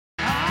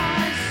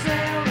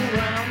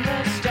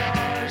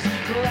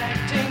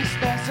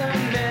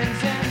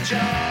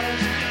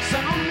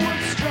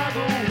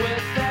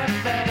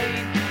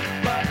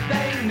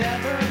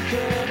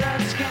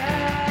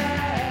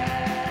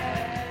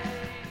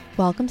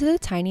Welcome to the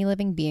Tiny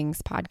Living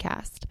Beings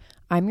podcast.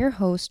 I'm your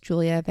host,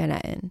 Julia Van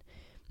Etten.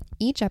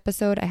 Each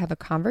episode, I have a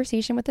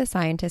conversation with a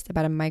scientist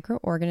about a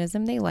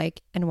microorganism they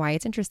like and why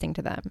it's interesting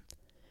to them.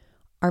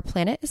 Our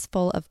planet is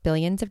full of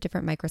billions of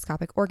different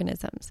microscopic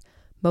organisms,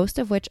 most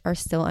of which are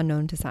still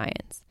unknown to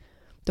science.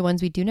 The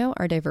ones we do know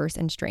are diverse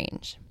and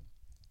strange.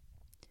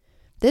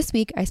 This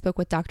week, I spoke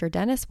with Dr.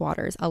 Dennis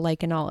Waters, a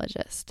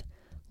lichenologist.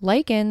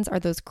 Lichens are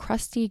those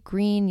crusty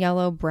green,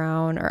 yellow,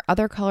 brown, or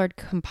other colored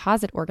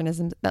composite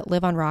organisms that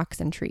live on rocks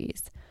and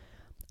trees.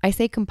 I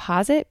say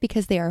composite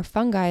because they are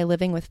fungi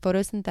living with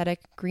photosynthetic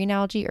green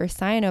algae or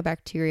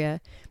cyanobacteria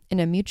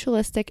in a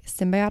mutualistic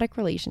symbiotic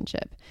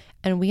relationship,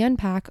 and we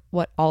unpack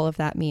what all of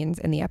that means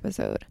in the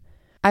episode.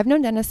 I've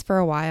known Dennis for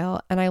a while,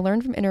 and I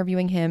learned from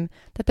interviewing him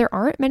that there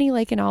aren't many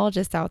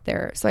lichenologists out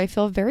there, so I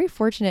feel very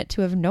fortunate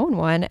to have known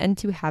one and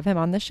to have him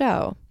on the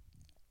show.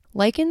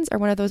 Lichens are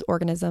one of those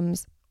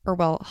organisms, or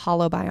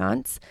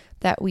holobionts,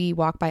 that we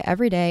walk by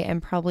every day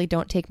and probably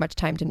don't take much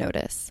time to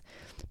notice.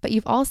 But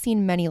you've all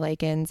seen many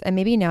lichens, and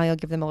maybe now you'll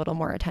give them a little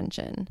more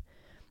attention.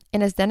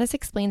 And as Dennis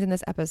explains in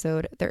this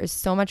episode, there is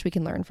so much we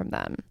can learn from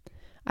them.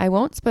 I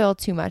won't spoil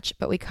too much,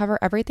 but we cover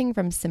everything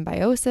from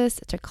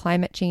symbiosis to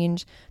climate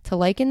change to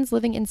lichens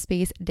living in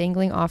space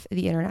dangling off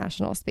the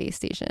International Space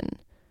Station.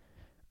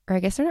 Or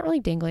I guess they're not really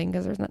dangling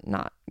because there's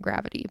not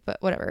gravity,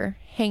 but whatever.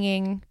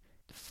 Hanging,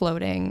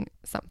 floating,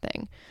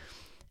 something.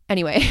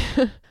 Anyway,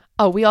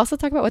 we also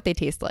talk about what they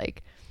taste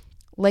like.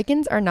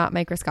 Lichens are not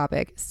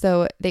microscopic,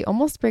 so they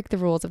almost break the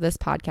rules of this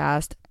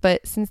podcast,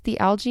 but since the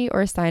algae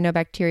or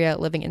cyanobacteria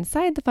living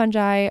inside the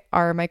fungi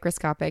are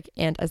microscopic,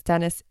 and as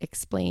Dennis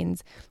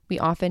explains, we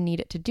often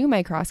need to do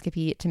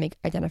microscopy to make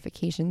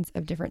identifications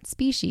of different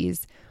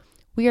species,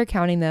 we are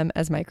counting them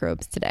as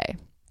microbes today.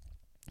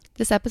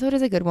 This episode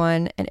is a good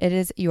one, and it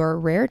is your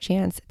rare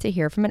chance to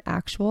hear from an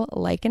actual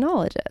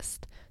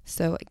lichenologist.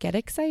 So get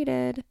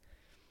excited.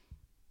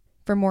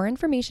 For more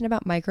information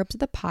about microbes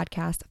of the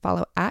podcast,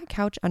 follow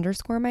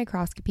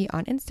 @couch_microscopy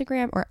on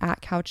Instagram or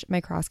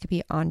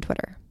 @couchmicroscopy on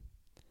Twitter.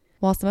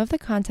 While some of the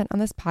content on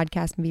this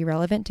podcast may be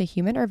relevant to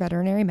human or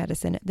veterinary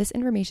medicine, this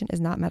information is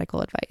not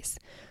medical advice.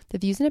 The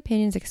views and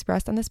opinions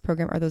expressed on this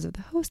program are those of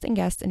the host and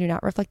guests and do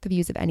not reflect the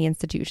views of any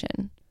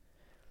institution.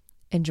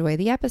 Enjoy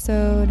the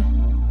episode.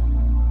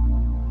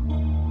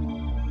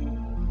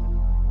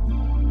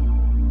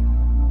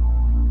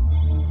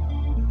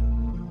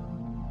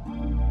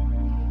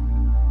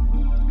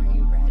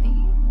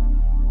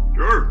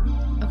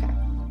 Okay.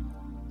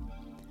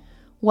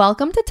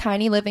 Welcome to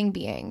Tiny Living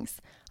Beings.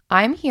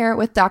 I'm here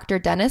with Dr.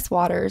 Dennis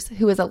Waters,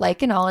 who is a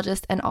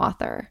lichenologist and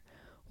author.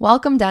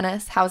 Welcome,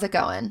 Dennis. How's it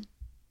going?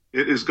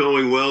 It is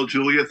going well,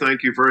 Julia.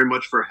 Thank you very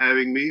much for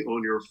having me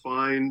on your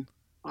fine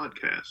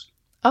podcast.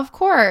 Of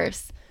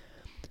course.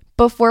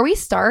 Before we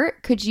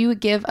start, could you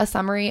give a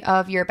summary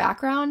of your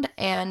background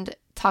and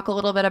talk a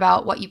little bit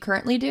about what you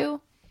currently do?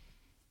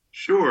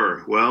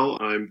 Sure. Well,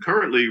 I'm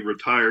currently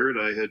retired.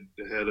 I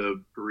had a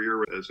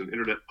career as an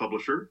internet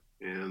publisher,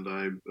 and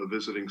I'm a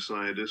visiting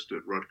scientist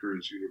at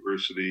Rutgers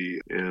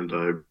University, and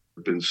I've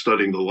been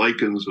studying the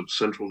lichens of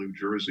central New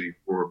Jersey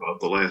for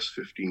about the last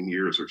 15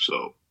 years or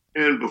so.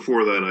 And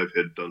before that, I've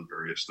had done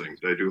various things.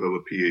 I do have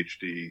a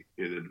PhD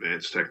in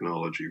advanced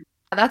technology.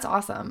 That's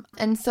awesome.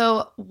 And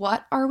so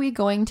what are we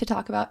going to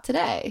talk about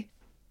today?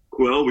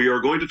 Well, we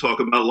are going to talk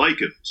about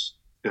lichens.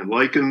 And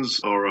lichens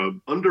are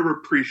an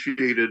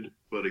underappreciated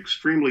but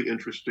extremely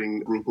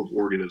interesting group of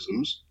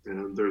organisms.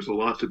 And there's a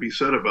lot to be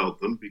said about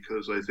them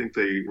because I think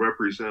they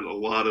represent a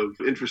lot of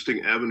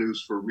interesting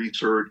avenues for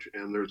research.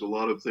 And there's a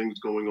lot of things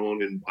going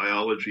on in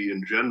biology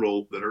in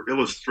general that are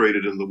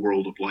illustrated in the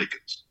world of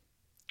lichens.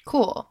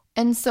 Cool.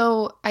 And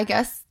so I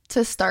guess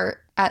to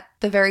start at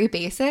the very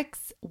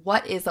basics,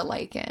 what is a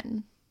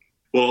lichen?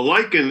 Well, a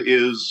lichen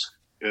is,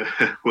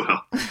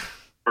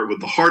 start with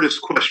the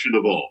hardest question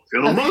of all.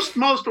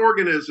 Most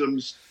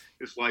organisms,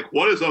 it's like,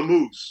 what is a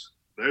moose?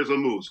 There's a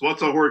moose.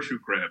 What's a horseshoe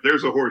crab?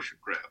 There's a horseshoe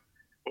crab.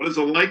 What is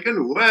a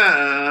lichen?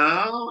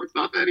 Well, it's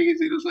not that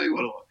easy to say.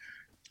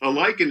 A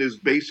lichen is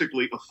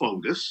basically a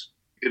fungus.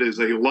 It is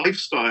a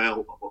lifestyle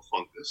of a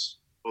fungus.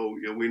 So,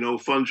 we know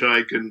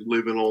fungi can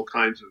live in all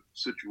kinds of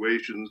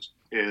situations.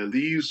 And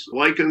these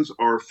lichens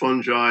are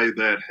fungi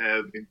that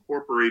have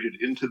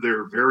incorporated into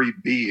their very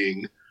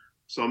being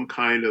some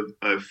kind of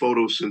a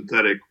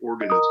photosynthetic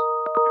organism,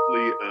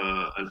 typically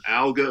an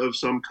alga of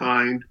some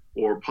kind,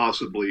 or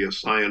possibly a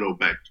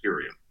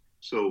cyanobacterium.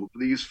 So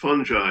these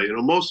fungi,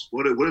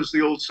 what is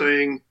the old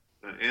saying?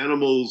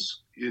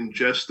 Animals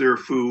ingest their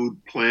food,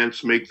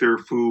 plants make their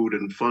food,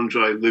 and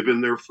fungi live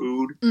in their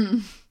food.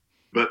 Mm.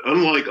 But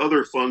unlike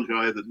other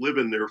fungi that live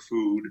in their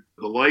food,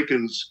 the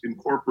lichens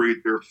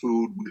incorporate their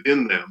food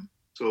within them.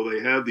 So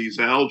they have these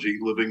algae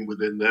living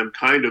within them,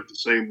 kind of the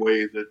same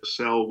way that a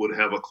cell would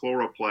have a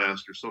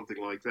chloroplast or something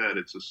like that.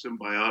 It's a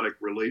symbiotic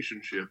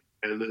relationship.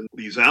 And then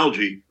these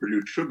algae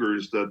produce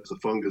sugars that the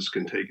fungus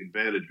can take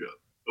advantage of.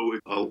 So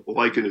a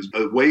lichen is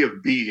a way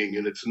of being,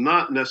 and it's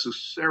not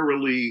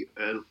necessarily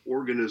an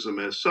organism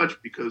as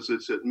such because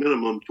it's at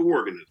minimum two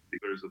organisms.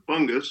 There's the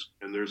fungus,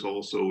 and there's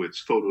also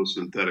its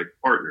photosynthetic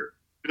partner.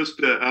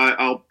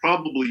 I'll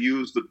probably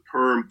use the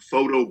term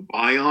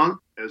photobiont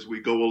as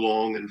we go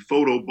along, and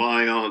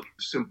photobiont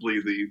is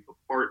simply the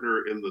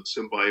partner in the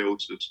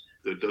symbiosis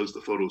that does the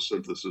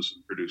photosynthesis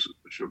and produces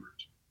the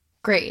sugars.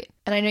 Great.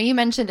 And I know you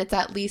mentioned it's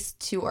at least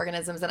two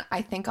organisms, and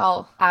I think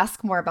I'll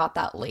ask more about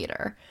that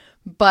later.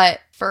 But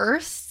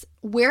first,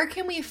 where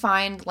can we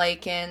find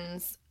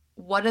lichens?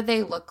 What do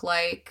they look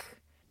like?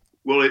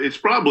 Well, it's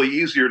probably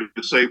easier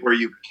to say where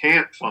you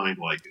can't find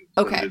lichens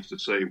than it Okay. is to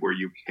say where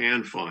you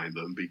can find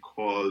them,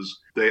 because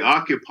they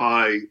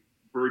occupy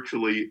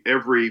virtually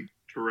every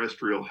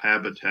terrestrial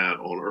habitat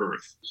on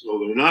Earth. So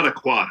they're not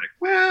aquatic.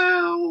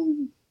 Well,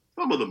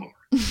 some of them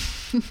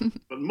are,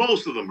 but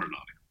most of them are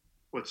not.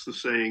 What's the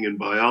saying in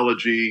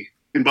biology?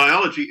 In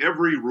biology,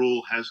 every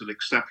rule has an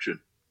exception,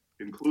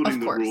 including Of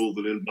the course. rule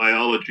that in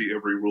biology,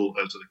 every rule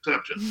has an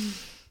exception.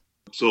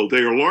 So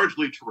they are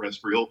largely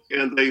terrestrial,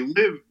 and they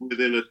live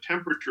within a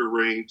temperature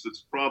range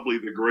that's probably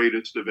the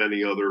greatest of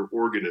any other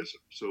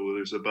organism. So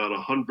there's about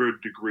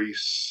 100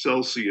 degrees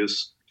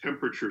Celsius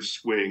temperature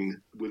swing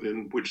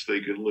within which they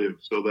can live.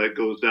 So that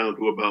goes down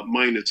to about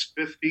minus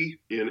 50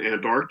 in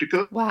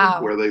Antarctica,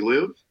 Wow. where they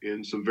live,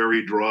 in some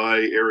very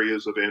dry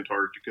areas of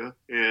Antarctica,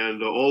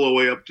 and all the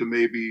way up to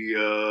maybe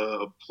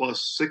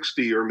plus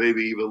 60 or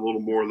maybe even a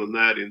little more than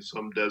that in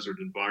some desert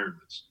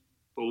environments.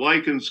 The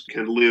lichens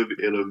can live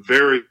in a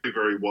very,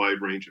 very wide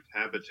range of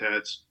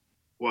habitats.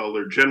 While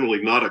they're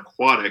generally not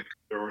aquatic,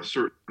 there are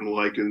certain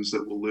lichens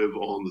that will live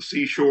on the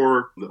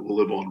seashore, that will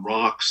live on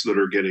rocks that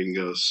are getting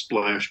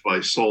splashed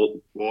by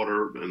salt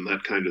water and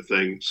that kind of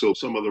thing. So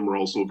some of them are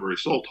also very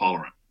salt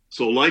tolerant.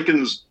 So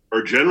lichens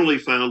are generally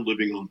found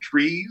living on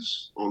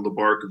trees, on the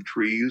bark of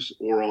trees,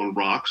 or on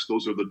rocks.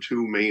 Those are the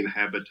two main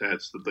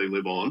habitats that they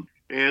live on.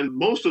 And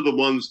most of the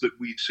ones that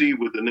we see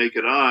with the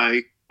naked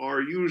eye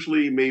are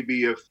usually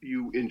maybe a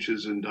few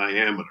inches in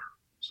diameter.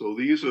 So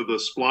these are the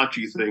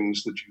splotchy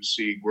things that you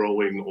see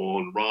growing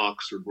on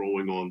rocks or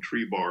growing on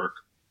tree bark.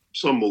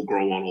 Some will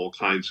grow on all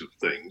kinds of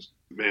things,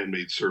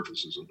 man-made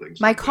surfaces and things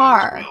My like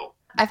car. that as well.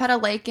 I've had a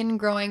lichen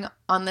growing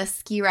on the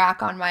ski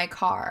rack on my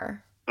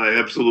car. I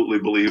absolutely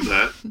believe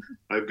that.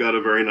 I've got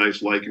a very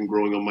nice lichen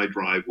growing on my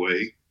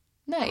driveway.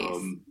 Nice.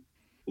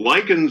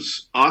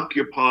 Lichens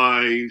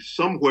occupy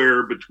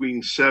somewhere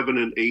between 7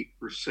 and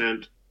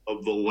 8%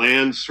 of the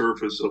land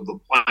surface of the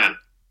planet,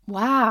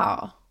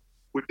 Wow.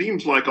 which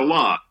seems like a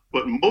lot,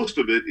 but most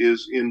of it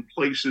is in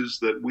places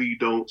that we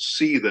don't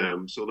see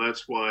them. So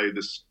that's why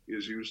this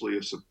is usually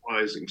a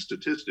surprising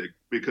statistic,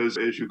 because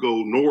as you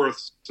go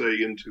north,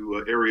 say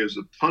into areas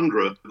of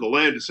tundra, the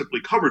land is simply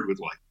covered with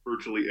lichen.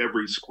 Virtually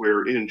every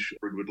square inch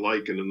covered with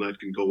lichen, and that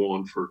can go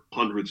on for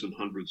hundreds and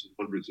hundreds and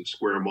hundreds of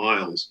square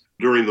miles.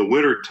 During the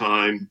winter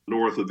time,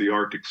 north of the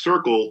Arctic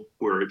Circle,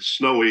 where it's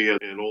snowy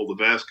and all the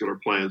vascular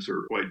plants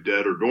are quite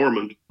dead or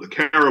dormant, the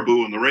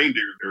caribou and the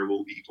reindeer there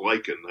will eat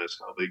lichen. That's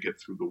how they get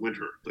through the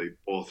winter. They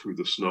fall through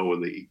the snow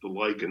and they eat the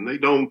lichen. They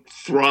don't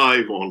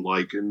thrive on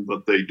lichen,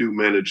 but they do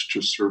manage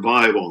to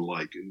survive on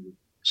lichen.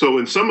 So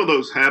in some of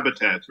those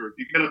habitats, or if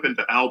you get up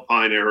into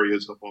alpine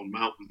areas up on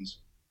mountains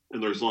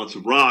and there's lots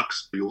of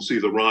rocks, you'll see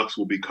the rocks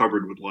will be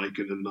covered with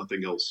lichen and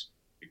nothing else.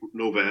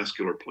 No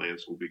vascular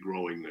plants will be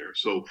growing there.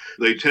 So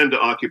they tend to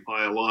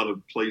occupy a lot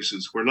of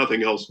places where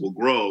nothing else will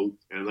grow.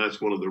 And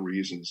that's one of the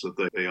reasons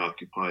that they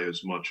occupy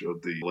as much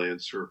of the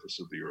land surface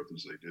of the earth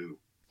as they do.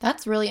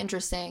 That's really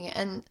interesting.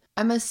 And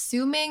I'm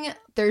assuming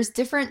there's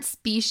different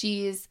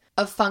species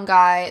of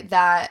fungi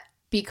that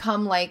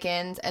become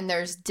lichens, and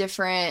there's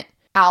different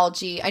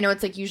algae. I know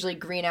it's like usually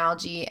green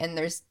algae, and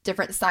there's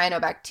different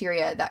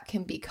cyanobacteria that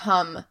can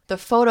become the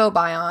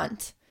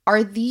photobiont.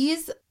 Are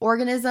these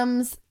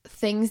organisms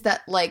things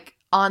that, like,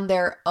 on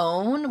their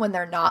own, when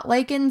they're not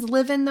lichens,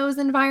 live in those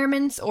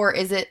environments? Or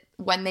is it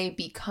when they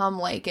become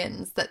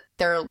lichens that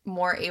they're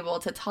more able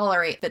to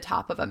tolerate the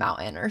top of a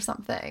mountain or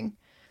something?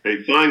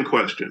 A fine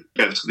question.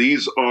 Yes,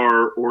 these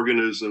are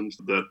organisms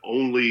that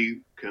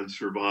only can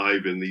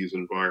survive in these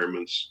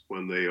environments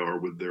when they are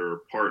with their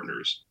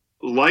partners.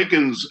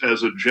 Lichens,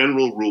 as a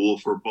general rule,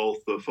 for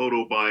both the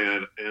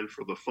photobiont and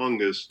for the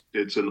fungus,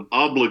 it's an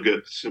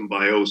obligate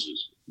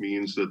symbiosis.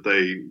 Means that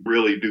they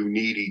really do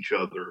need each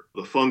other.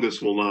 The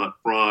fungus will not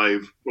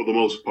thrive, for the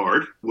most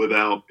part,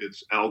 without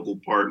its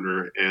algal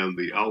partner, and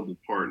the algal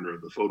partner,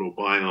 the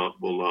photobiont,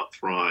 will not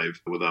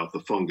thrive without the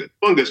fungus.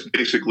 Fungus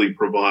basically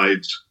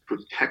provides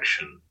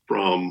protection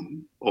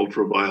from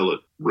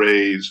ultraviolet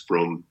rays,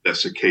 from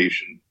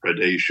desiccation,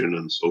 predation,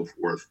 and so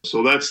forth.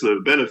 So that's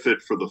the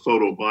benefit for the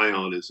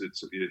photobiont, is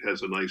it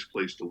has a nice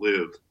place to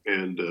live,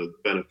 and the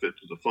benefit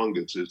to the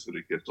fungus is that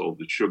it gets all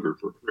the sugar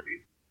for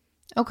free.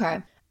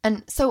 Okay.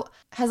 And so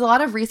has a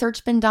lot of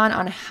research been done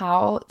on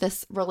how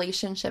this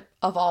relationship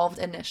evolved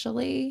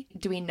initially?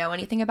 Do we know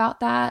anything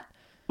about that?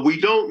 We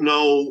don't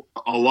know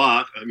a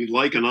lot. I mean,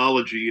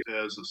 lichenology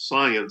as a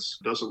science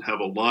doesn't have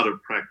a lot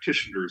of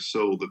practitioners,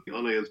 so the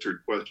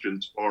unanswered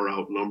questions far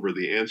outnumber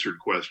the answered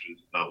questions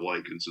about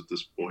lichens at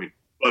this point.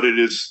 But it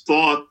is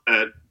thought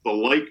that the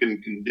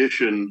lichen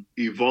condition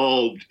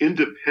evolved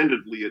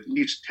independently at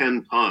least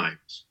 10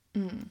 times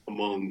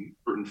among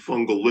certain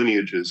fungal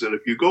lineages. And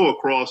if you go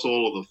across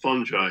all of the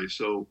fungi,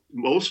 so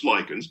most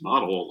lichens,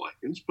 not all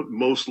lichens, but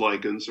most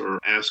lichens are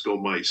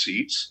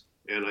ascomycetes.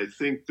 And I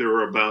think there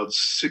are about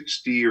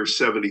 60 or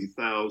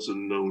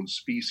 70,000 known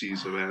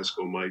species of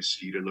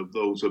ascomycete, and of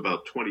those,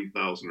 about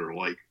 20,000 are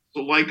lichens.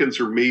 So lichens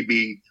are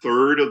maybe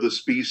third of the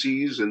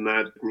species in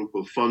that group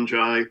of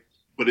fungi,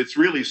 but it's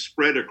really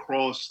spread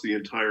across the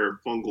entire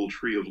fungal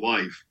tree of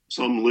life.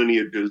 Some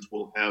lineages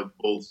will have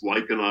both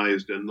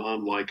lichenized and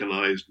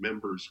non-lichenized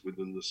members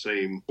within the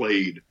same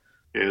clade.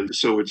 And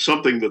so it's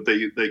something that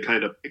they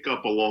kind of pick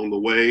up along the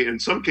way. In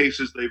some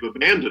cases, they've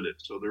abandoned it.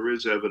 So there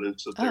is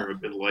evidence that there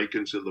have been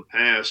lichens in the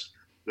past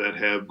that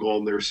have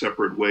gone their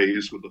separate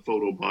ways, with the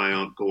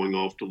photobiont going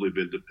off to live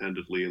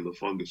independently and the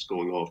fungus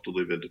going off to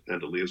live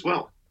independently as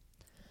well.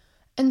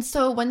 And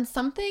so when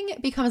something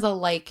becomes a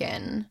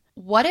lichen,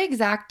 what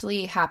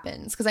exactly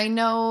happens? Because I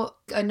know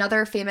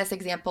another famous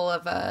example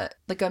of a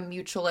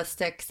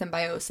mutualistic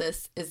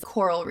symbiosis is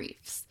coral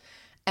reefs.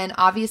 And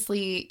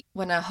obviously,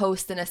 when a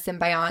host and a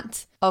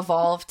symbiont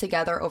evolve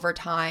together over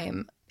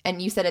time,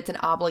 and you said it's an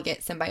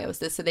obligate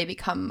symbiosis, so they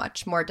become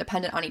much more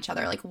dependent on each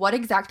other. Like, what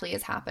exactly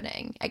is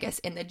happening, I guess,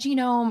 in the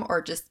genome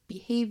or just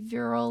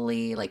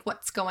behaviorally? Like,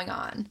 what's going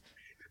on?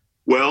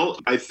 Well,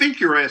 I think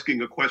you're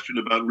asking a question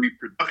about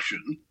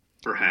reproduction,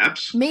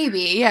 perhaps.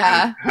 Maybe,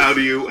 yeah. How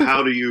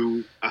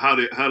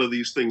do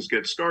these things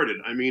get started?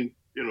 I mean,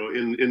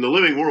 in the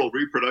living world,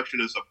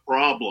 reproduction is a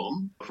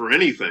problem for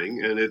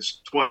anything, and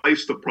it's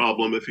twice the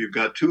problem if you've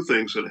got two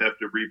things that have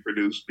to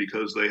reproduce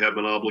because they have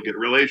an obligate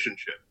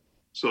relationship.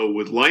 So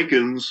with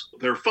lichens,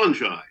 they're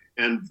fungi,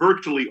 and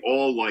virtually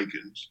all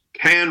lichens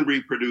can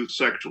reproduce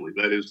sexually.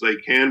 That is, they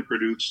can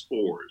produce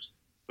spores.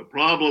 The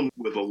problem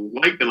with a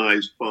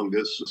lichenized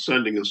fungus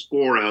sending a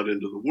spore out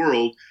into the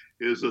world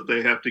is that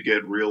they have to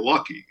get real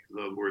lucky. In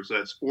other words,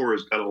 that spore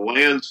has got to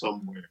land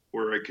somewhere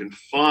where it can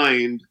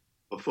find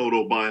a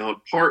photobiont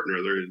partner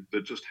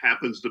that just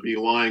happens to be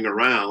lying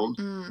around,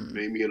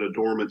 maybe in a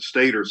dormant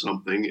state or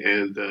something,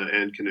 and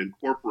can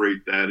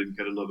incorporate that and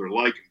get another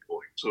lichen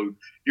going. So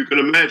you can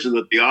imagine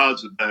that the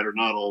odds of that are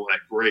not all that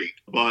great,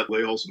 but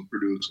they also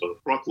produce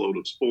a truckload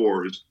of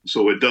spores.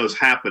 So it does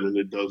happen and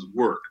it does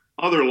work.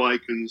 Other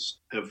lichens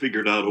have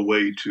figured out a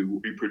way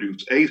to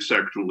reproduce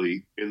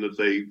asexually in that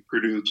they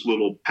produce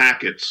little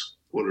packets,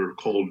 what are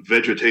called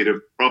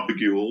vegetative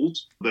propagules,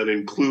 that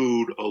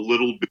include a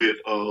little bit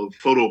of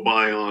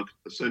photobiont,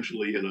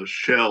 essentially in a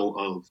shell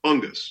of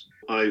fungus.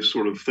 I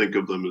sort of think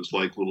of them as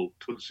like little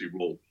Tootsie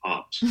Roll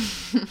Pops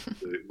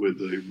with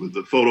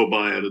the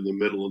photobiont in the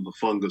middle and the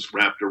fungus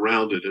wrapped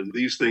around it. And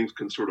these things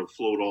can sort of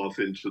float off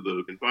into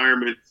the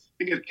environment.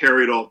 They get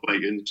carried off by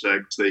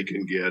insects. They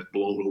can get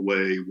blown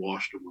away,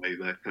 washed away,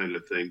 that kind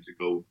of thing, to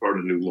go start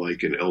a new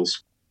lichen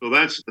elsewhere. So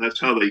that's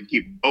how they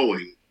keep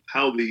going.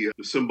 How the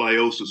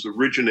symbiosis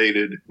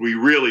originated, we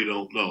really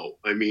don't know.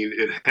 I mean,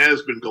 it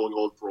has been going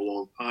on for a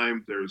long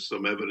time. There's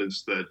some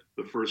evidence that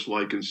the first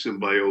lichen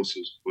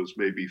symbiosis was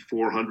maybe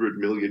 400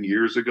 million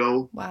years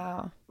ago.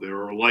 Wow.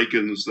 There are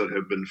lichens that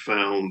have been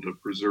found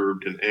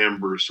preserved in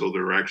amber, so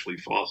they're actually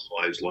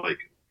fossilized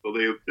lichens. So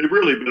they've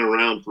really been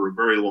around for a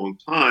very long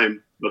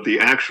time, but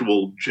the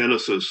actual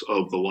genesis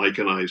of the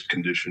lichenized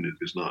condition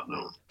is not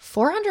known.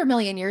 400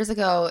 million years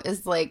ago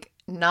is like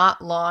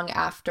not long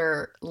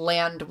after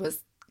land was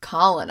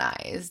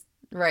colonized,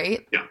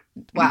 right? Yeah.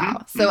 Wow.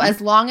 Mm-hmm. So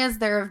as long as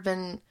there have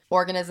been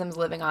organisms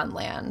living on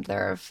land,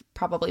 there have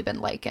probably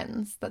been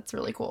lichens. That's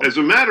really cool. As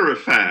a matter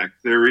of fact,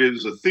 there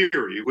is a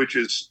theory, which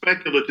is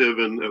speculative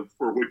and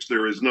for which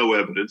there is no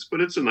evidence,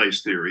 but it's a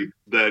nice theory,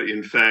 that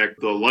in fact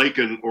the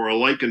lichen or a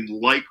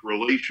lichen-like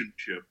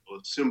relationship, a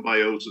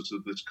symbiosis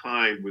of this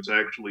kind, was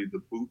actually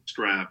the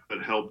bootstrap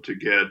that helped to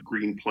get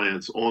green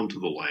plants onto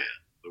the land.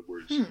 In other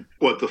words,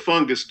 what the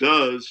fungus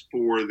does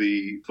for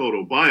the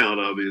photobiont,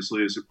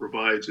 obviously, is it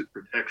provides it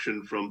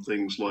protection from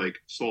things like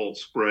salt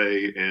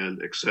spray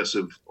and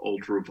excessive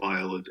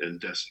ultraviolet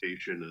and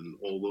desiccation and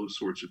all those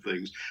sorts of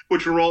things,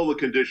 which are all the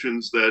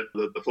conditions that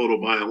the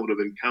photobiont would have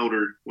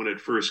encountered when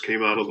it first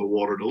came out of the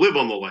water to live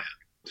on the land.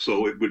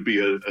 So it would be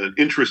an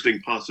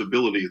interesting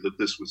possibility that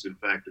this was, in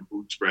fact, a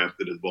bootstrap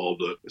that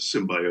involved a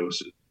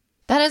symbiosis.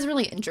 That is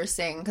really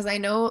interesting because I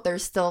know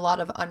there's still a lot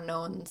of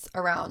unknowns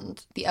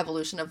around the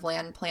evolution of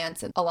land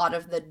plants and a lot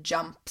of the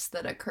jumps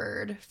that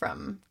occurred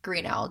from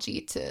green algae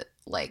to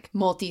like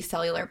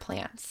multicellular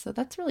plants. So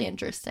that's really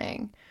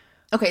interesting.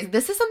 Okay,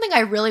 this is something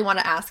I really want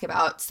to ask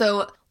about.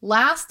 So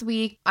last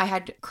week I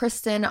had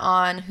Kristen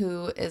on,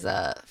 who is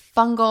a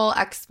fungal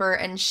expert,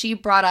 and she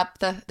brought up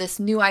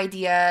this new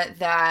idea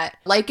that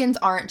lichens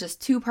aren't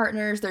just two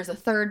partners, there's a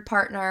third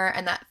partner,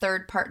 and that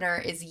third partner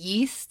is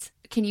yeast.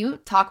 Can you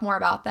talk more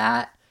about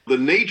that? The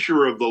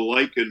nature of the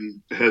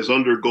lichen has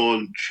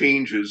undergone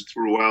changes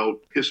throughout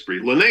history.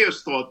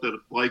 Linnaeus thought that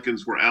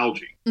lichens were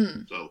algae,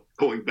 so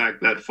going back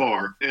that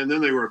far. And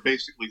then they were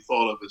basically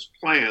thought of as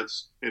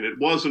plants. And it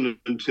wasn't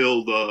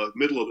until the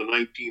middle of the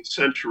 19th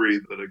century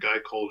that a guy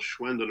called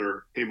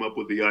Schwendener came up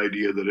with the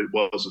idea that it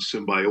was a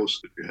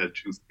symbiosis, that you had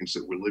two things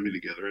that were living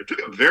together. It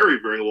took a very,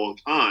 very long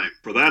time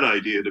for that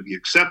idea to be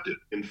accepted.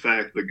 In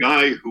fact, the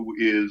guy who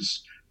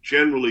is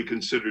generally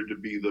considered to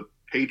be the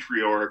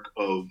patriarch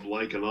of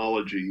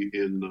lichenology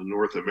in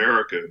North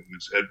America, who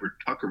is Edward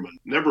Tuckerman,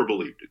 never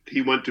believed it.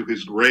 He went to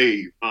his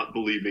grave not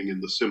believing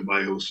in the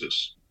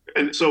symbiosis.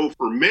 And so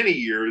for many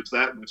years,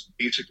 that was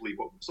basically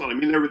what was thought. I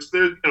mean,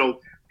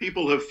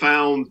 people have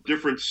found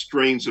different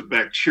strains of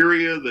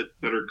bacteria that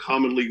are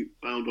commonly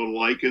found on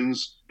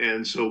lichens.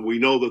 And so we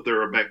know that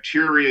there are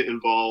bacteria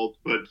involved,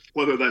 but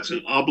whether that's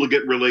an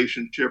obligate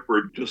relationship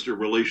or just a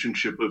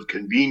relationship of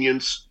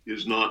convenience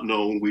is not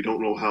known. We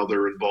don't know how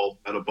they're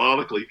involved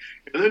metabolically.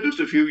 And then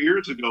just a few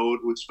years ago,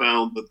 it was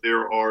found that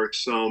there are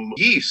some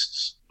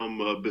yeasts, some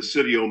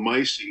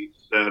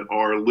Basidiomyces, that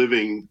are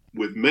living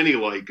with many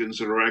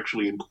lichens and are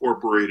actually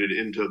incorporated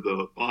into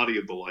the body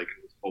of the lichen.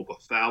 It's called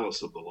the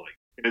thallus of the lichen.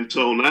 And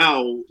so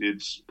now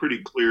it's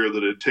pretty clear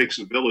that it takes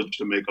a village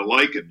to make a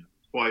lichen.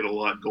 Quite a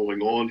lot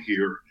going on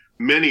here.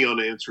 Many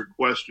unanswered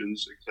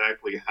questions,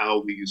 exactly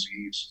how these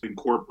yeasts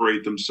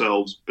incorporate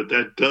themselves. But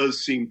that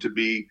does seem to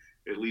be,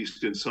 at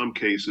least in some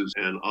cases,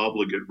 an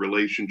obligate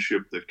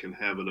relationship that can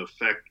have an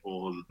effect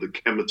on the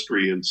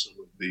chemistry and some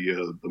of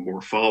the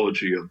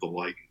morphology of the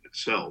lichen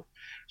itself.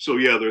 So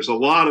yeah, there's a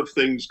lot of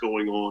things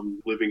going on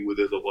living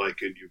within the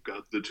lichen. You've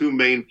got the two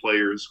main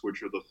players,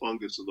 which are the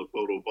fungus and the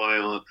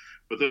photobiont,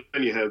 but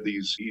then you have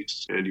these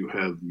yeasts and you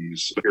have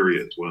these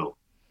bacteria as well.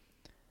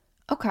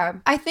 Okay.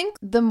 I think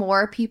the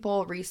more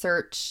people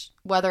research,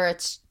 whether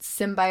it's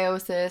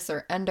symbiosis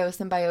or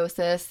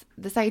endosymbiosis,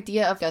 this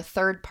idea of a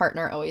third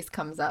partner always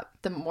comes up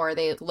the more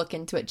they look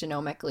into it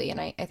genomically.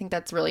 And I think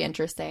that's really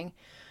interesting.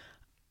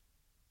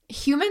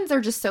 Humans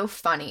are just so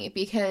funny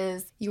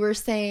because you were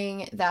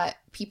saying that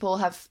people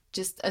have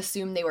just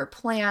assumed they were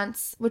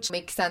plants, which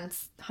makes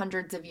sense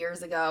hundreds of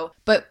years ago.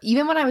 But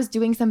even when I was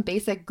doing some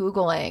basic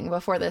Googling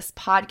before this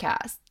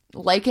podcast,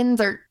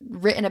 lichens are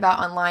written about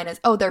online as,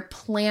 oh, they're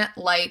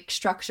plant-like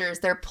structures,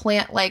 they're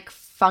plant-like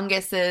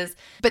funguses,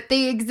 but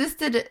they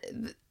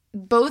existed,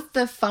 both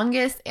the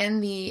fungus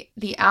and the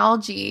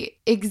algae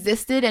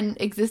existed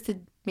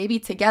maybe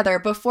together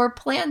before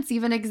plants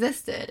even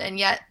existed. And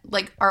yet,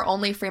 like, our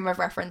only frame of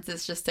reference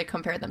is just to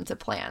compare them to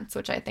plants,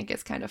 which I think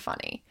is kind of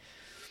funny.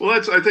 Well,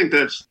 I think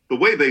that's the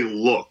way they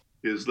look,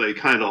 is they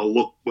kind of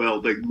look,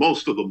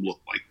 most of them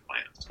look like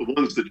plants. The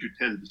ones that you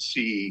tend to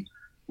see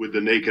with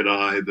the naked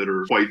eye that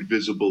are quite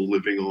visible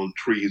living on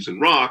trees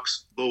and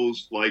rocks,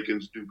 those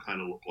lichens do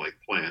kind of look like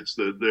plants.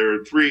 There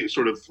are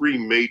three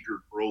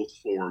major growth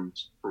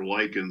forms for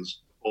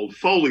lichens called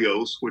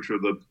foliose, which are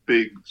the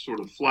big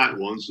sort of flat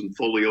ones, and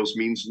foliose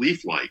means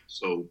leaf-like.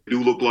 So they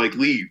do look like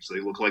leaves.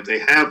 They look like they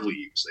have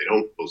leaves.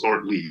 Those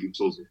aren't leaves,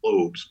 those are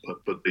lobes,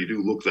 but they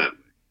do look that way.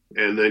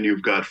 And then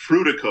you've got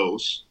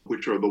fruticose,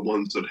 which are the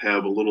ones that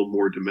have a little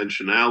more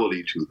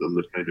dimensionality to them,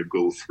 that kind of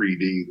go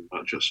 3D,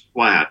 not just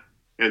flat.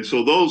 And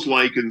so those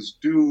lichens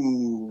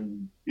do,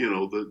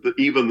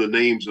 even the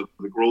names of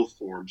the growth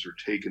forms are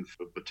taken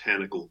from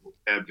botanical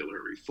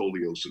vocabulary,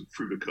 foliose and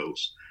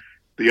fruticose.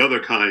 The other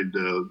kind,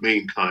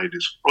 main kind,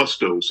 is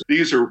crustose.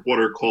 These are what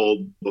are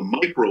called the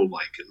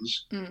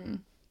microlichens.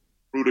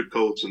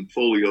 Fruticose and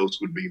foliose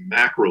would be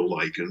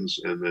macrolichens,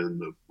 and then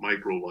the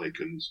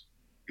microlichens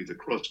be the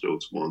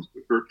crustose ones,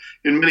 which are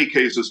in many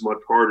cases much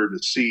harder to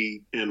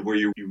see and where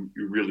you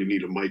really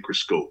need a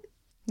microscope.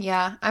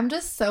 Yeah, I'm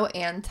just so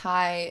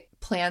anti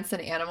plants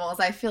and animals.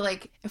 I feel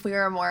like if we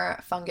were more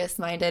fungus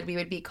minded, we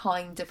would be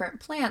calling different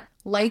plant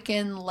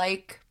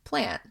lichen-like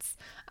plants.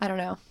 I don't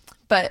know,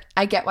 but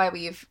I get why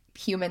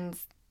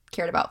humans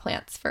cared about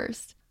plants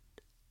first.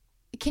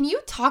 Can you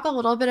talk a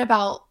little bit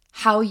about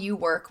how you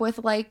work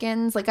with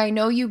lichens? Like, I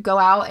know you go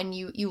out and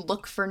you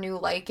look for new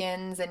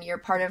lichens and you're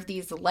part of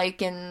these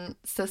lichen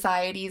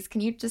societies.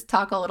 Can you just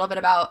talk a little bit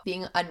about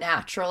being a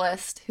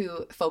naturalist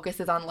who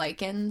focuses on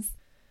lichens?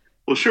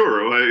 Well,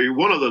 sure.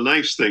 One of the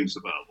nice things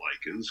about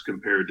lichens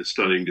compared to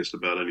studying just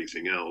about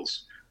anything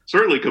else,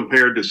 certainly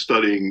compared to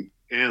studying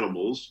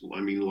animals,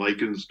 I mean,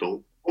 lichens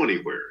don't go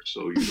anywhere.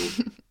 So you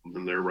don't,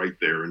 and they're right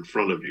there in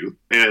front of you.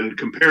 And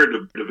compared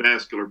to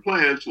vascular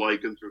plants,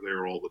 lichens are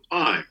there all the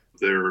time.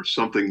 They're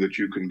something that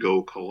you can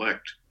go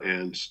collect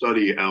and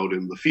study out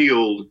in the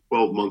field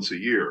 12 months a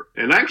year.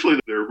 And actually,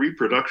 their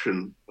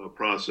reproduction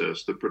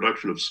process, the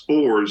production of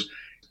spores,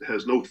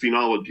 has no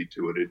phenology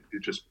to it.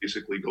 It just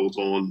basically goes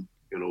on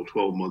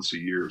 12 months a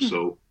year.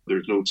 So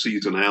there's no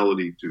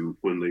seasonality to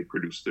when they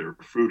produce their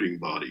fruiting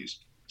bodies.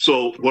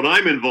 So what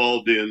I'm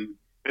involved in,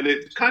 and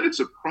it's kind of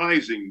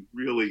surprising,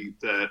 really,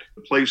 that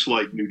a place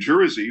like New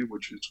Jersey,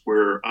 which is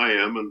where I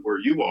am and where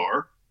you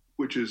are,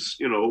 which is,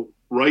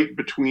 right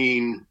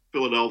between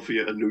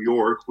Philadelphia and New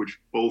York, which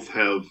both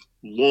have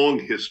long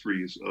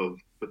histories of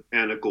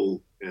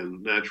botanical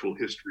and natural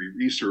history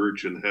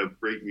research and have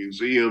great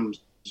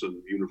museums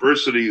and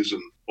universities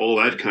and all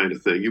that kind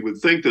of thing. You would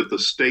think that the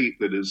state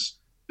that is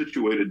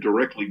situated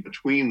directly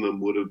between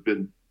them would have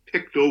been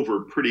picked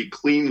over pretty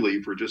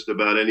cleanly for just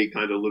about any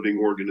kind of living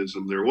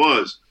organism there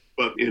was.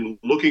 But in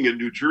looking at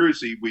New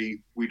Jersey,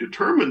 we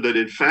determined that,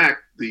 in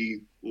fact,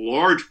 the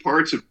large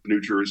parts of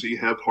New Jersey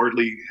have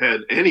hardly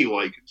had any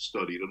lichens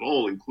studied at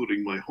all,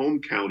 including my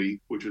home county,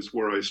 which is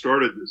where I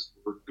started this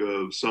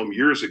work some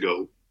years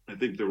ago. I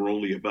think there were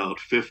only about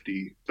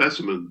 50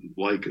 specimen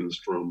lichens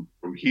from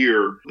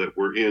here that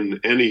were in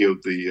any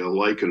of the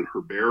lichen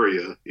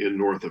herbaria in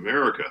North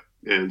America.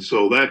 And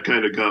so that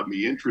kind of got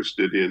me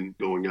interested in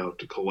going out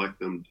to collect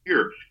them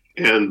here.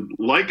 And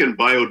lichen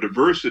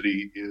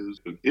biodiversity is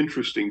an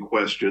interesting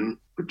question,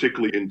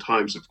 particularly in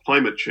times of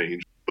climate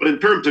change. But in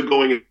terms of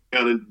going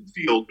out into the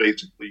field,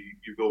 basically,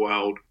 you go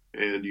out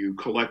and you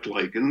collect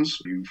lichens,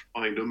 you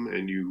find them,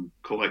 and you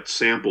collect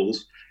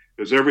samples,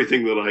 because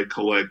everything that I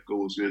collect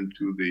goes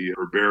into the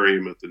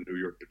herbarium at the New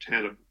York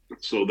Botanical.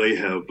 So they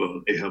have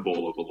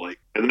all of the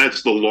lichens. And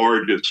that's the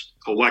largest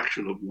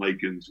collection of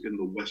lichens in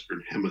the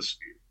Western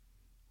Hemisphere.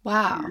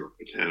 Wow. New York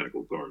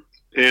Botanical Garden.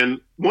 And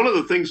one of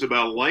the things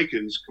about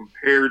lichens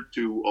compared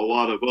to a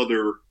lot of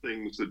other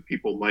things that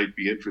people might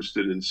be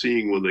interested in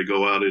seeing when they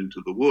go out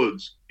into the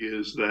woods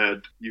is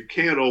that you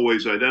can't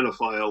always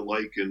identify a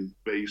lichen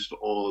based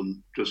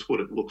on just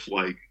what it looks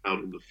like out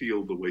in the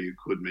field the way you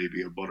could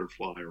maybe a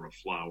butterfly or a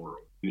flower.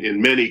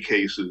 In many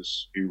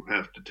cases, you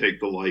have to take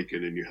the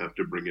lichen and you have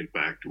to bring it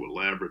back to a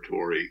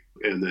laboratory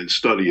and then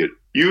study it,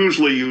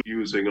 usually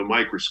using a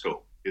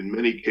microscope. In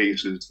many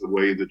cases, the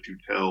way that you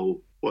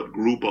tell what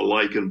group a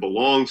lichen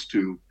belongs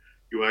to,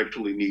 you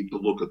actually need to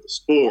look at the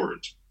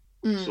spores.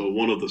 So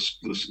one of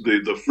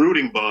the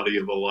fruiting body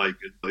of a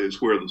lichen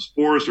is where the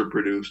spores are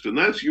produced, and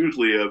that's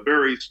usually a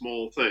very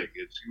small thing.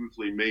 It's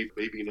usually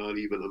maybe not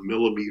even a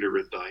millimeter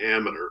in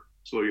diameter.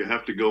 So you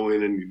have to go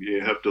in and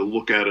you have to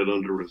look at it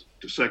under a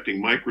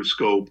dissecting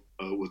microscope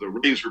with a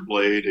razor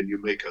blade, and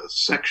you make a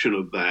section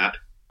of that,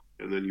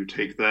 and then you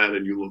take that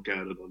and you look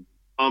at it under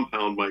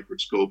compound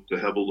microscope to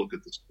have a look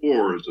at the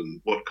spores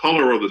and what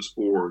color are the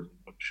spores,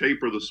 what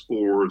shape are the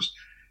spores,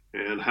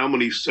 and how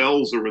many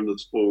cells are in the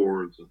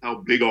spores, and how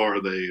big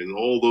are they, and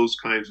all those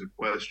kinds of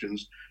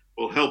questions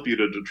will help you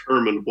to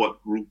determine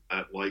what group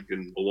that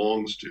lichen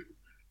belongs to.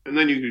 And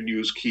then you can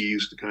use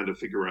keys to kind of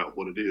figure out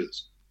what it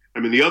is. I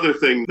mean, the other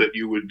thing that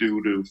you would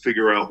do to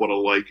figure out what a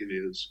lichen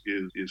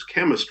is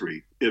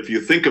chemistry. If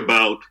you think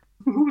about,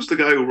 who was the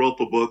guy who wrote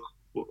the book,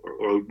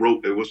 or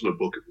wrote, it wasn't a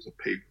book, it was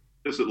a paper.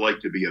 What is it like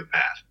to be a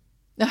bat?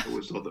 I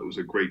always thought that was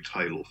a great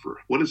title for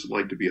what is it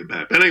like to be a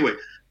bat. But anyway,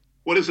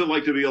 what is it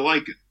like to be a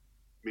lichen?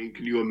 I mean,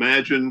 can you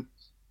imagine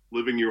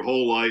living your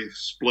whole life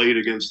splayed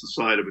against the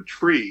side of a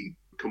tree,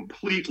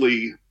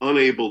 completely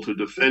unable to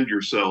defend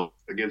yourself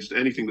against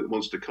anything that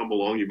wants to come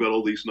along? You've got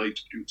all these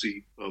nice,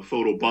 juicy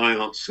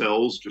photobiont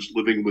cells just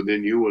living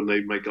within you, and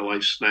they make a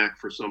nice snack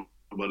for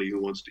somebody who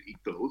wants to eat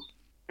those.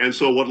 And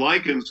so what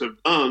lichens have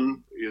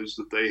done is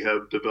that they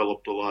have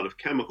developed a lot of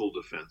chemical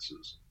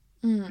defenses.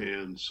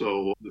 And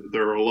so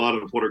there are a lot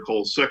of what are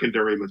called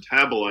secondary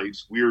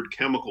metabolites, weird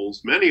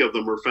chemicals. Many of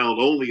them are found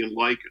only in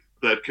lichen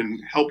that can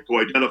help to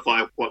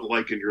identify what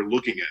lichen you're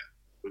looking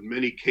at. In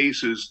many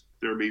cases,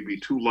 there may be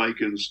two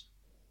lichens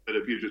that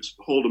if you just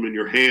hold them in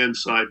your hand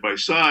side by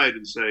side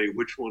and say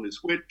which one is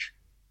which,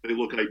 they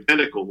look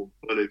identical.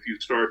 But if you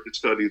start to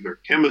study their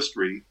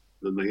chemistry,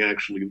 then they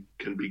actually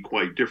can be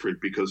quite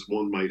different because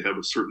one might have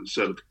a certain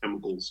set of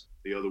chemicals,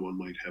 the other one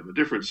might have a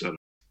different set of.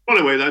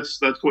 Anyway, that's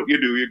what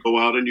you do. You go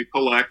out and you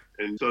collect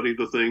and study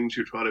the things.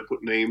 You try to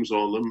put names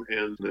on them,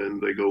 and then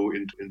they go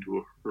into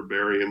a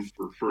herbarium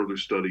for further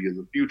study in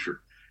the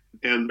future.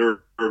 And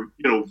there are,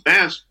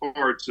 vast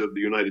parts of the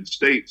United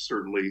States,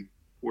 certainly,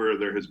 where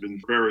there has been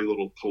very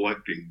little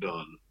collecting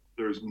done.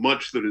 There's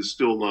much that is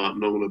still not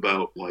known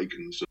about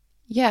lichens.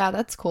 Yeah,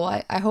 that's cool.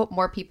 I hope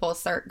more people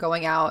start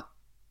going out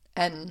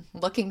and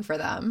looking for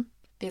them,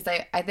 because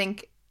I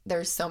think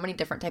there's so many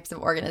different types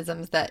of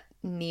organisms that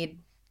need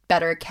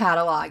better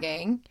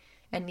cataloging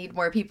and need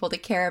more people to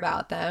care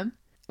about them,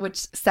 which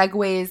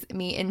segues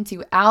me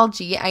into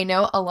algae. I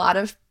know a lot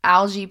of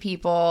algae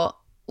people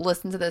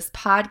listen to this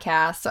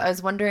podcast, so I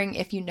was wondering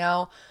if you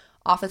know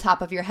off the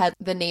top of your head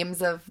the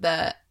names of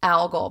the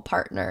algal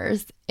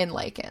partners in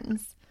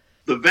lichens.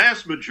 The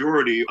vast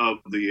majority of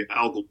the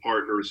algal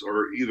partners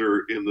are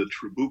either in the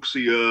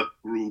Trabuxia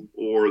group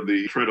or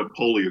the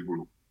Trentipolia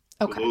group.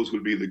 Okay. So those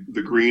would be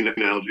the green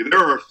algae. There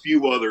are a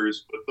few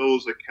others, but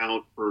those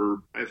account for,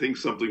 I think,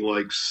 something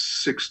like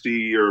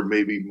 60 or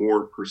maybe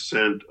more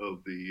percent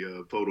of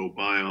the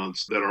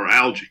photobionts that are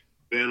algae.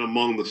 Then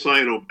among the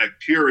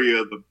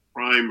cyanobacteria, the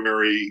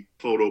primary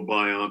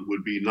photobiont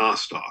would be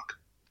nostoc,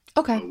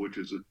 which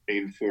is a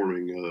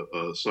chain-forming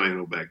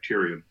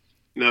cyanobacterium.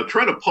 Now,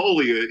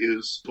 Trentipolia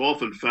is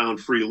often found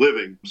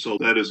free-living, so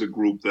that is a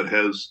group that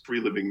has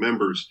free-living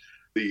members.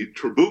 The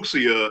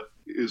Trabuxia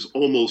is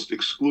almost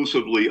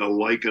exclusively a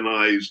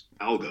lichenized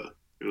alga.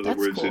 In other That's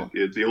words, cool.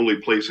 the only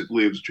place it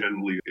lives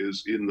generally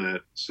is in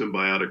that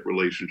symbiotic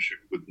relationship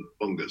with the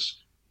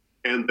fungus.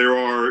 And there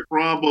are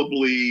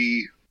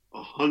probably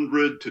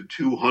 100 to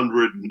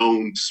 200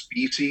 known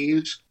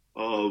species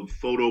of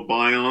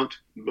photobiont,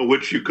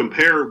 which you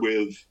compare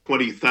with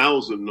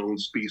 20,000 known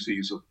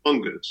species of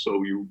fungus.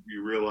 So you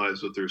realize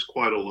that there's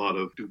quite a lot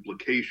of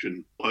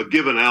duplication. A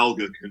given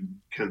alga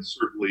can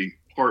certainly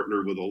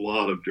partner with a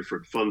lot of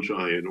different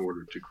fungi in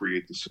order to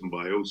create the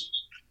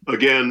symbiosis.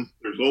 Again,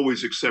 there's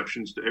always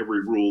exceptions to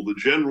every rule. The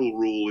general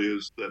rule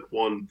is that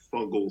one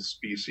fungal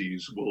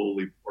species will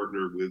only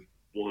partner with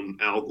one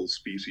algal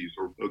species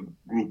or a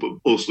group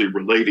of closely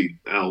related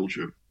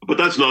algae. But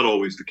that's not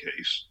always the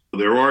case.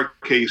 There are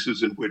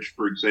cases in which,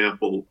 for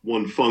example,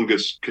 one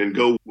fungus can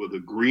go with a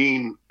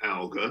green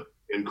alga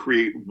and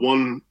create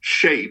one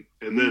shape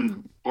and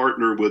then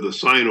partner with a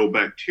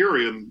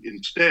cyanobacterium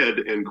instead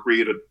and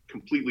create a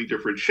completely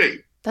different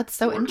shape. That's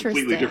so or interesting.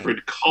 A completely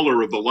different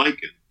color of the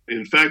lichen.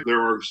 In fact,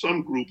 there are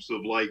some groups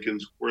of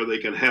lichens where they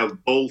can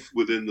have both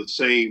within the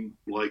same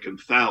lichen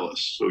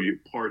thallus. So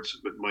parts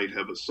of it might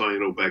have a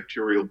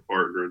cyanobacterial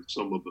partner and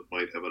some of it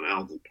might have an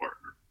algal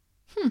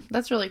partner.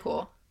 That's really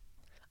cool.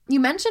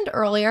 You mentioned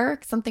earlier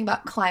something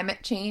about climate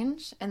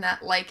change and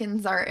that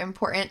lichens are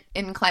important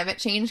in climate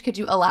change. Could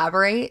you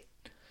elaborate?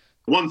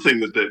 One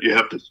thing that you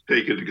have to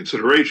take into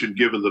consideration,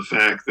 given the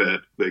fact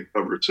that they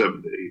cover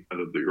 7 to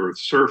 8% of the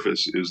Earth's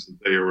surface, is that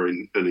they are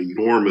an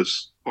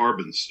enormous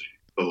carbon sink.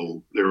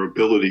 So their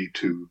ability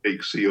to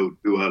take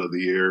CO2 out of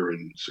the air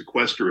and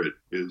sequester it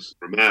is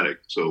dramatic.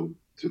 So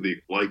to the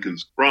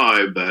lichens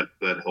thrive, that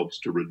helps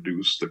to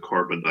reduce the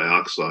carbon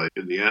dioxide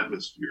in the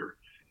atmosphere.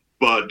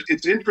 But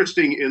it's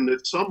interesting in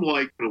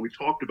that we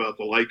talked about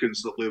the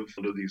lichens that live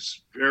under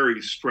these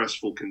very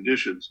stressful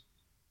conditions.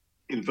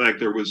 In fact,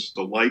 there was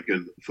the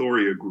lichen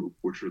Thoria group,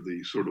 which are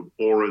the sort of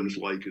orange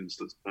lichens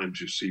that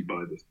sometimes you see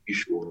by the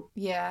seashore.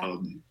 Yeah.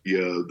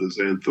 The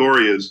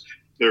xanthorias.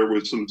 There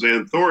was some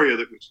xanthoria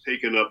that was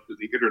taken up to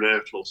the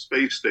International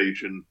Space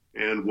Station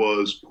and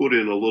was put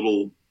in a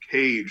little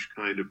cage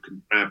kind of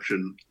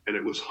contraption, and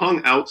it was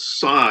hung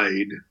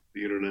outside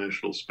the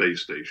International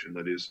Space Station,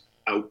 that is,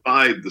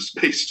 outside the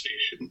space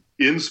station,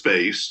 in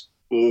space,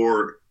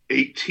 for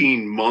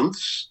 18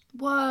 months.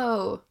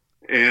 Whoa.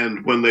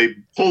 And when they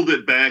pulled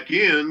it back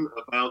in,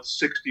 about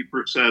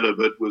 60% of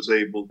it was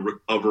able to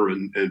recover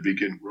and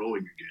begin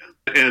growing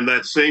again. And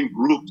that same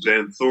group,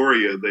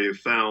 Xanthoria, they have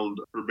found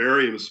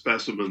herbarium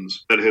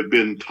specimens that have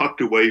been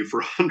tucked away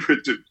for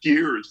hundreds of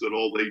years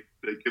that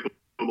they give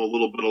them a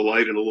little bit of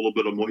light and a little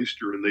bit of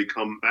moisture and they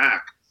come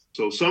back.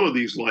 So some of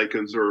these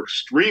lichens are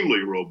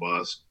extremely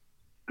robust.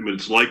 I mean,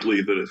 it's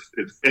likely that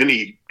if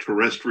any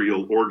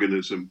terrestrial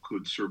organism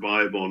could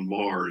survive on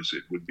Mars,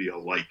 it would be a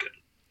lichen.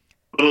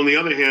 But on the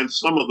other hand,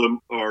 some of them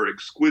are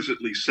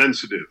exquisitely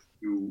sensitive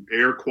to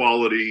air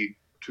quality,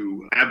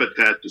 to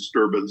habitat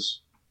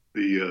disturbance.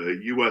 The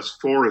U.S.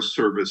 Forest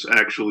Service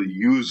actually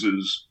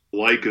uses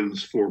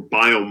lichens for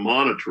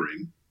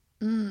biomonitoring.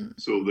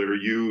 So they're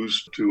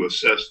used to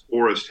assess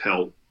forest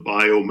health,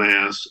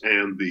 biomass,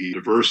 and the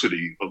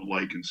diversity of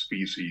lichen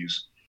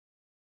species.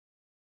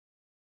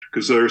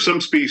 Because there are some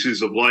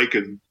species of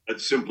lichen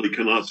that simply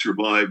cannot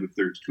survive if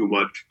there's too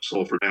much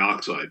sulfur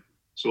dioxide.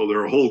 So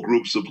there are whole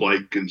groups of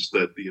lichens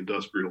that the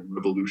Industrial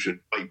Revolution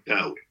wiped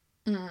out.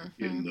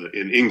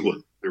 In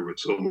England. There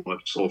was so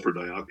much sulfur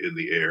dioxide in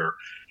the air.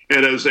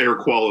 And as air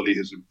quality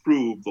has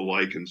improved, the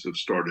lichens have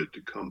started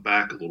to come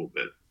back a little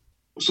bit.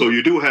 So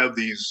you do have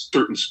these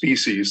certain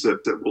species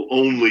that will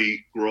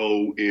only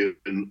grow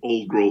in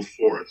old growth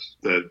forests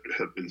that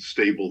have been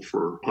stable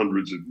for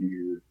hundreds of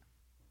years.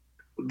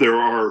 There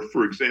are,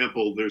 for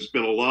example, there's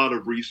been a lot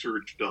of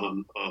research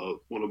done.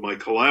 One of my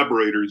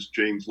collaborators,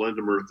 James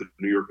Lendemer at the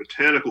New York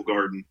Botanical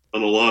Garden,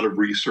 done a lot of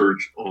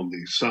research on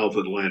the South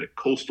Atlantic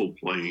coastal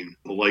plain,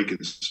 the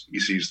lichen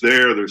species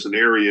there. There's an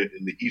area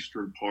in the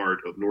eastern part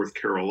of North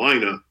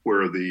Carolina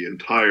where the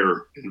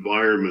entire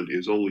environment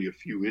is only a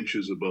few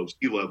inches above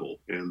sea level,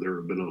 and there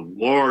have been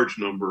a large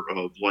number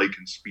of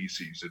lichen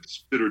species.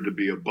 It's considered to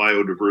be a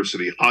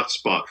biodiversity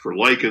hotspot for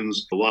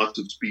lichens. Lots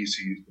of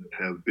species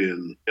that have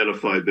been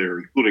identified there,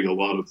 including a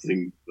lot of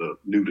things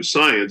new to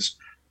science,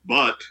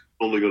 but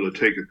only going to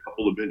take a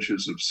couple of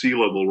inches of sea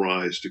level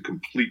rise to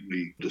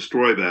completely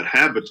destroy that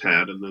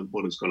habitat. And then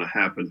what is going to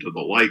happen to the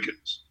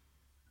lichens?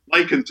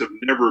 Lichens have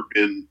never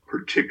been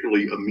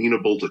particularly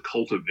amenable to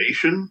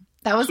cultivation.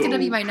 That was going to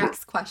be my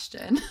next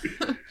question.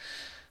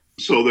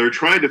 So they're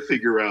trying to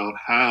figure out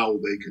how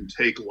they can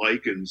take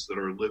lichens that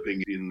are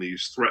living in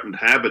these threatened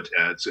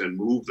habitats and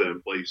move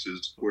them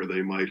places where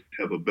they might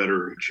have a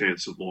better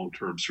chance of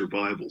long-term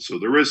survival. So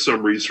there is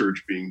some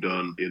research being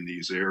done in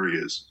these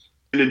areas.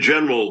 And in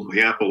general,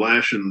 the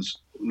Appalachians,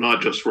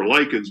 not just for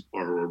lichens,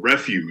 are a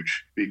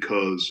refuge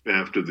because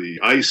after the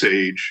Ice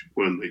Age,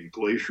 when the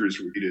glaciers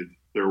receded,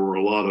 there were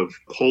a lot of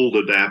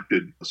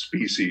cold-adapted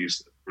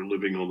species that were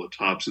living on the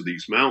tops of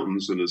these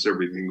mountains, and as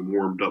everything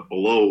warmed up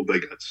below, they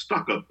got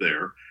stuck up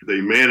there.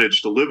 They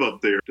managed to live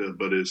up there,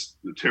 but as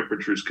the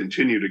temperatures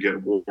continue to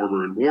get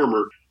warmer and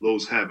warmer,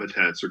 those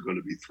habitats are going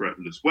to be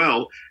threatened as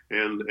well.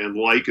 And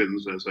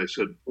lichens, as I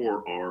said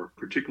before, are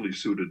particularly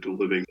suited to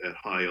living at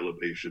high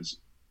elevations.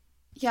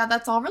 Yeah,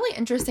 that's all really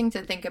interesting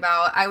to think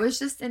about. I was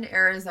just in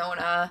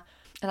Arizona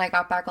and I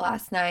got back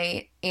last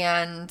night.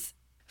 And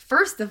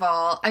first of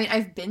all, I mean,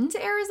 I've been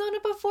to Arizona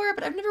before,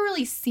 but I've never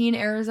really seen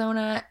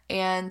Arizona.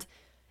 And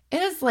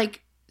it is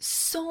like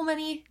so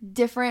many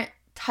different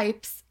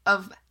types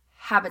of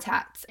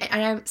habitats.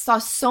 And I saw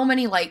so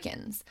many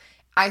lichens.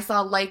 I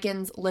saw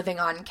lichens living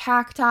on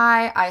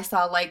cacti. I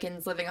saw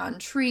lichens living on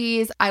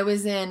trees. I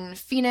was in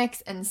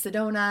Phoenix and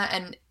Sedona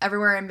and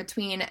everywhere in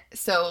between.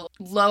 So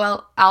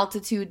low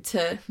altitude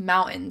to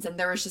mountains. And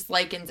there was just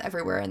lichens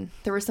everywhere. And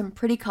there were some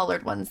pretty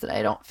colored ones that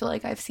I don't feel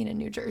like I've seen in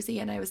New Jersey.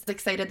 And I was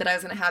excited that I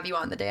was going to have you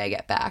on the day I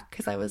get back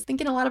because I was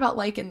thinking a lot about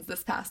lichens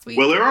this past week.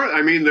 Well,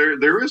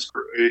 there is,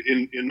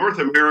 in North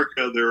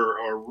America, there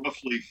are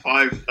roughly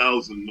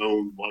 5,000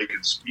 known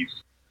lichen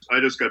species. I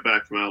just got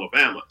back from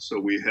Alabama, so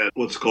we had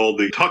what's called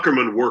the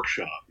Tuckerman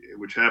Workshop,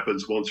 which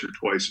happens once or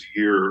twice a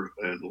year,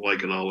 and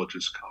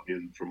lichenologists come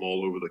in from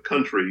all over the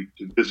country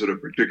to visit a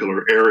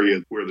particular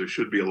area where there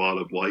should be a lot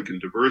of lichen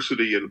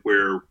diversity and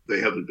where they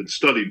haven't been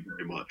studied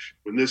very much.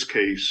 In this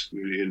case,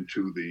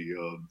 into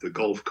the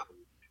Gulf Coast.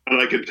 And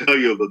I can tell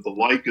you that the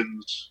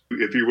lichens,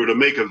 if you were to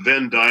make a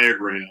Venn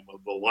diagram of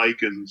the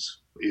lichens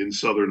in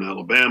southern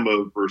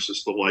Alabama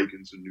versus the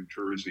lichens in New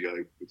Jersey,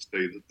 I would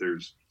say that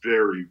there's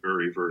very,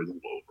 very, very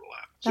little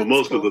overlap. So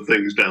most of the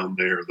things down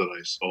there that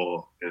I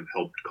saw and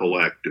helped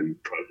collect and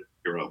try to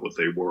figure out what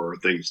they were are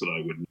things that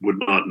I would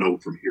not know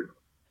from here.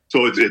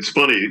 So it's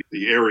funny,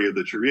 the area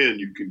that you're in,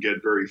 you can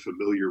get very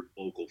familiar with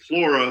local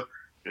flora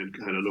and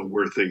kind of know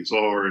where things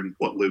are and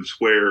what lives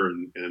where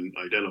and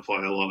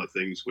identify a lot of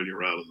things when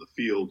you're out in the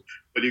field.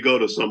 But you go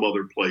to some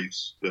other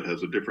place that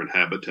has a different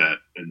habitat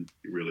and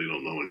you really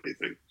don't know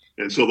anything.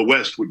 And so the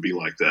West would be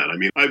like that. I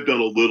mean, I've done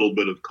a little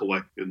bit of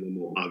collecting in the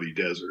Mojave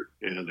Desert.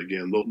 And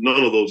again,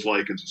 none of those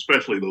lichens,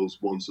 especially those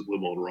ones that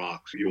live on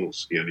rocks, you won't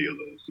see any of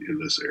those in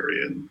this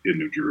area in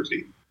New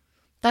Jersey.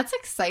 That's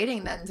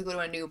exciting then to go to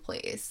a new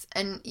place.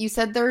 And you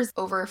said there's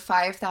over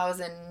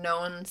 5,000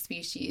 known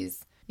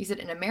species. You said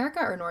in America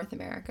or North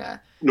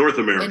America? North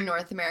America. In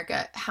North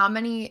America. How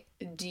many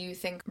do you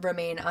think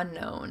remain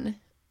unknown?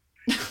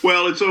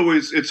 Well,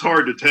 it's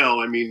hard to tell.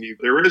 I mean,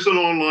 there is an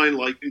online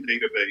lichen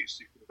database.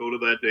 You can go to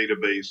that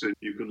database and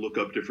you can look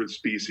up different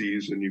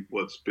species and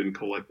what's been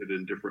collected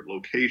in different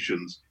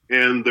locations.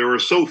 And there are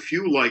so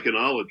few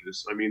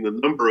lichenologists. I mean, the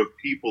number of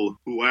people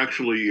who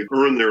actually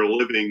earn their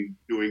living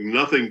doing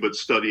nothing but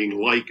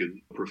studying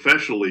lichen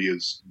professionally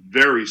is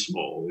very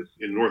small.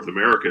 In North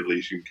America, at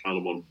least, you can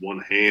count them on one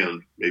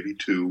hand, maybe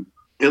two.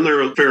 And there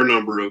are a fair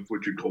number of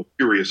what you call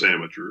curious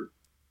amateurs.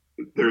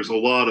 There's a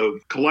lot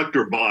of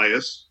collector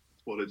bias,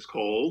 what it's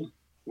called,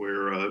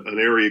 where an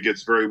area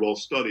gets very well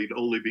studied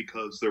only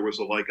because there was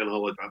a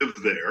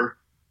lichenologist there.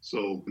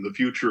 So in the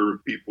future,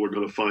 people are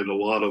going to find a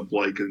lot of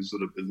lichens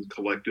that have been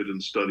collected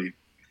and studied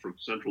from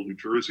central New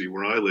Jersey,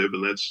 where I live,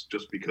 and that's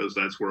just because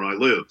that's where I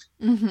live.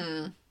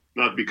 Mm-hmm.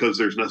 Not because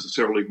there's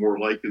necessarily more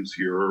lichens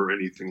here or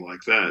anything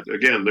like that.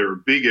 Again, there are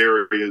big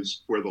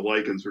areas where the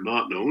lichens are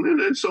not known,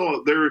 and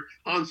so there are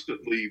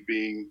constantly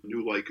being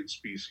new lichen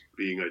species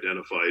being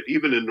identified,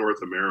 even in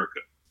North America.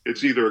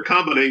 It's either a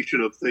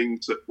combination of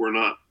things that were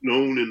not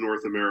known in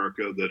North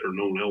America that are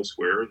known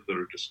elsewhere, that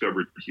are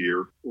discovered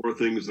here, or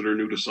things that are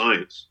new to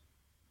science.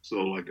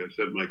 So like I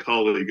said, my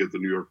colleague at the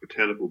New York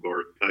Botanical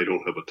Garden, I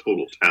don't have a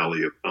total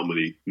tally of how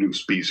many new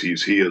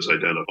species he has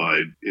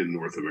identified in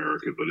North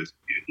America, but it's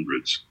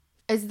hundreds.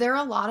 Is there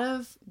a lot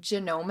of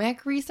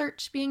genomic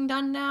research being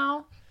done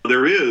now?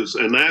 There is,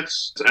 and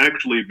that's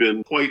actually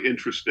been quite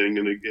interesting.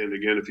 And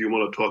again, if you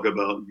want to talk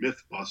about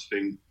myth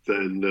busting,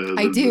 then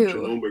I do. The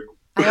genomic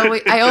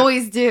I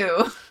always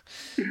do.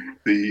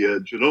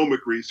 The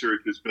genomic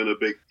research has been a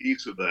big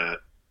piece of that.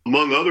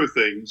 Among other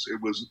things,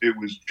 it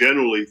was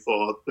generally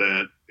thought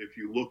that if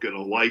you look at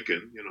a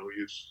lichen,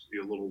 you see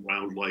a little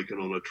round lichen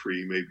on a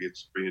tree, maybe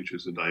it's 3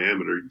 inches in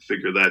diameter, you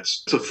figure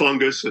it's a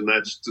fungus and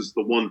that's just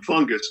the one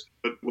fungus.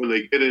 But when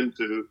they get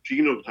into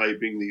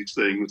genotyping these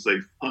things, they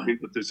find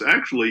that there's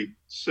actually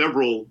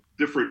several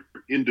different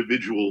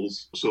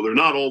individuals. So they're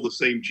not all the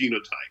same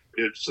genotype.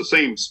 It's the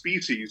same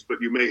species,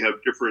 but you may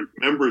have different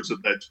members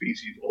of that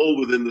species all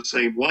within the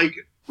same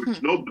lichen,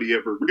 which nobody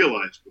ever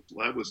realized.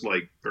 That was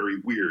very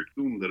weird.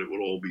 Assumed that it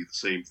would all be the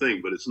same thing,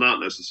 but it's not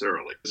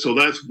necessarily. So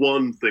that's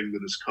one thing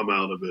that has come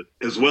out of it,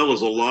 as well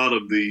as a lot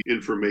of the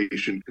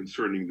information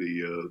concerning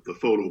the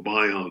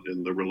photobiont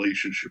and the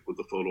relationship with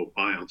the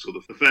photobiont. So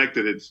the fact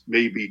that it's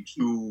maybe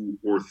 2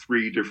 or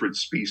 3 different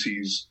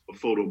species of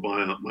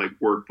photobiont might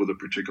work with a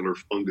particular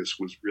fungus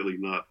was really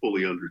not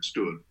fully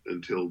understood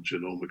until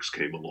genomics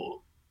came along.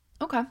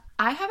 Okay.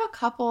 I have a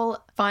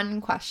couple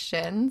fun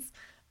questions.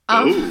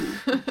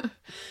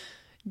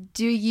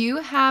 Do you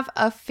have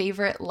a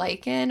favorite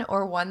lichen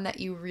or one that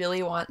you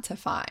really want to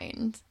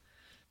find?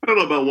 I don't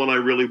know about one I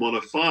really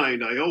want to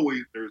find.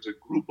 There's a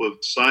group of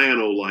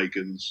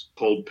cyanolichens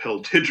called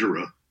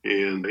Peltigera.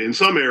 And in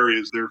some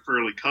areas, they're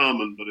fairly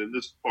common, but in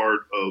this part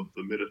of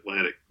the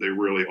mid-Atlantic, they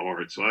really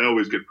aren't. So I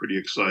always get pretty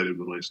excited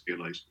when I see a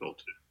nice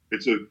Peltigera.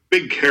 It's a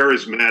big,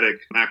 charismatic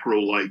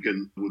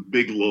macrolichen with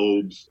big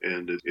lobes,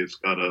 and it's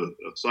got a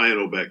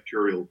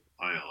cyanobacterial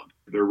ion.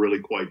 They're really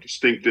quite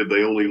distinctive.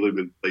 They only live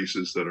in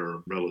places that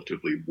are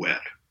relatively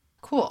wet.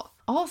 Cool.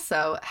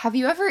 Also, have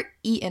you ever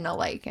eaten a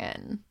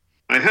lichen?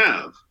 I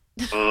have.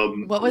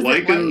 What was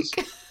lichens,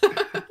 it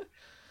like?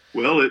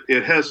 well,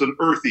 it has an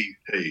earthy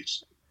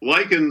taste.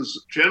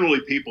 Lichens,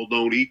 generally people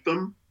don't eat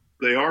them.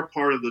 They are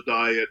part of the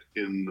diet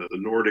in the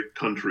Nordic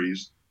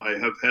countries. I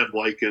have had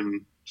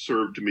lichen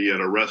served to me at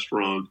a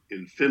restaurant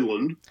in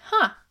Finland.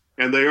 Huh.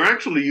 And they are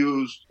actually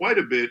used quite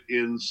a bit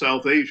in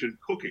South Asian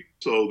cooking.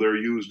 So they're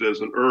used as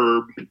an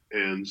herb.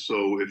 And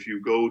so if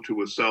you go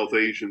to a South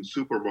Asian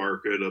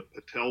supermarket, a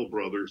Patel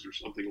Brothers or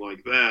something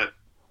like that,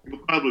 you'll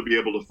probably be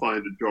able to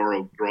find a jar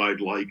of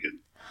dried lichen.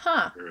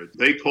 Huh.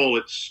 They call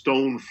it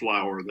stone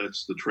flower.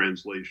 That's the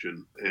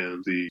translation.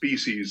 And the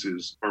species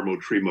is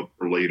Armotrema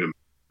perlatum.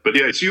 But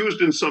yeah, it's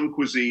used in some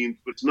cuisines,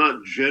 but it's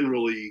not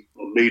generally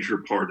a major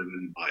part of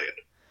the diet.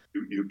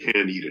 You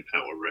can eat it,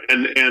 however.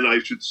 And I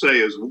should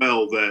say as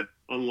well that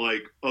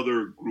unlike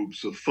other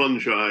groups of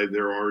fungi,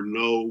 there are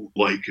no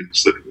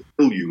lichens that will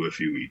kill you if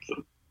you eat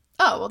them.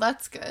 Oh, well,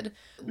 that's good.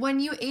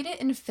 When you ate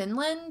it in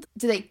Finland,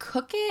 do they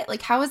cook it?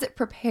 Like, how is it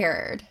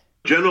prepared?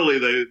 Generally,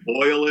 they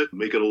boil it,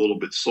 make it a little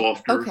bit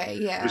softer. Okay,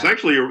 yeah.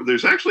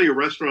 There's actually a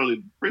restaurant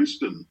in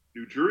Princeton,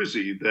 New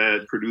Jersey,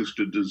 that produced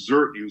a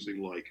dessert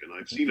using lichen.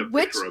 I've seen a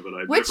picture of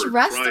it. Which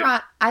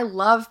restaurant? I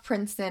love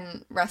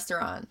Princeton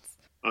restaurants.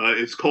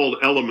 It's called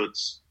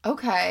Elements.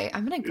 Okay,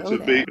 I'm going to go there.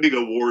 It's a big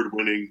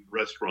award-winning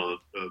restaurant,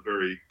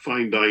 very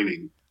fine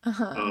dining.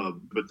 Uh-huh.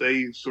 But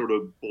they sort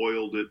of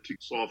boiled it to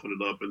soften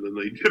it up, and then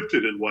they dipped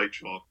it in white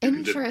chalk.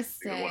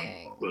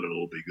 Interesting. But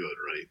it'll be good,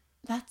 right?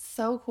 That's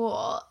so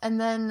cool. And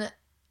then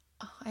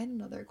I had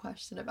another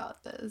question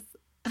about this.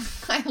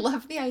 I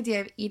love the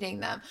idea of eating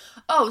them.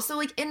 Oh, so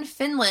like in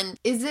Finland,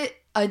 is it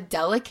a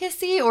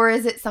delicacy or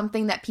is it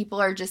something that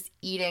people are just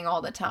eating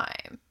all the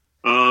time?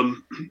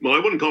 Well, I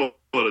wouldn't call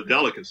it a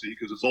delicacy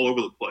because it's all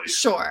over the place.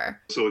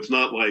 Sure. So it's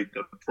not like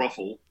a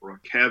truffle or a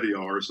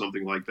caviar or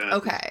something like that.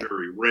 Okay. It's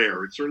very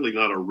rare. It's certainly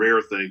not a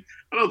rare thing.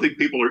 I don't think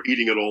people are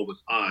eating it all the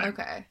time.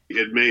 Okay.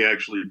 It may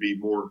actually be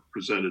more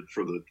presented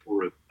for the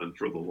tourist than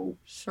for the local.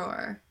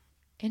 Sure.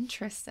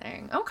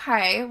 Interesting.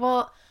 Okay.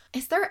 Well,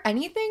 is there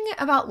anything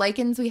about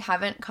lichens we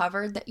haven't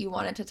covered that you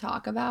wanted to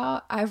talk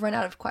about? I've run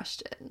out of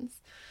questions.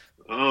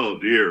 Oh,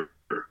 dear.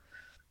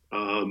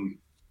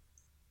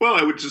 Well,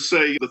 I would just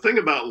say the thing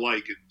about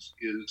lichens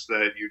is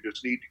that you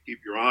just need to keep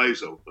your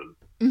eyes open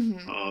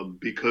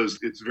because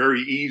it's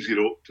very easy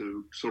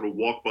to sort of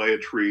walk by a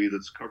tree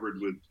that's covered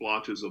with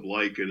splotches of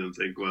lichen and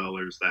think, well,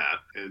 there's that,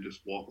 and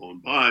just walk on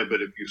by.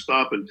 But if you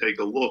stop and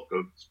take a look,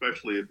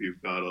 especially if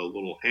you've got a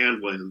little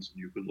hand lens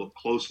and you can look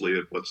closely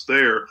at what's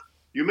there,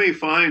 you may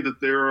find that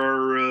there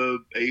are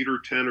 8 or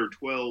 10 or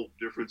 12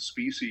 different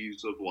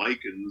species of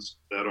lichens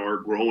that are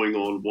growing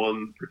on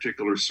one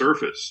particular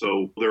surface.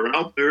 So they're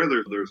out there.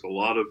 There's a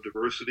lot of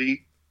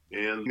diversity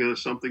and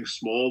something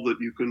small that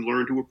you can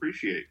learn to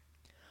appreciate.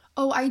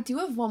 Oh, I do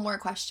have one more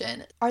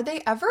question. Are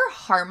they ever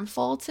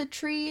harmful to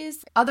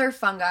trees? Other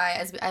fungi,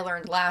 as I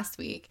learned last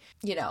week,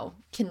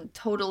 can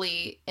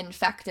totally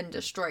infect and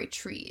destroy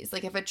trees.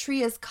 Like if a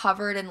tree is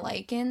covered in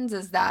lichens,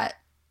 is that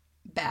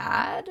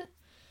bad?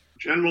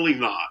 Generally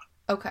not.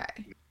 Okay.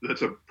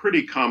 That's a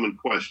pretty common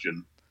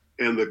question.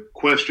 And the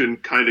question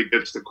kind of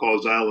gets the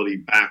causality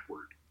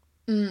backward.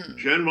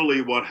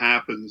 Generally, what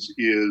happens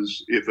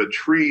is if a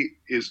tree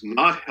is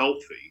not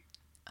healthy,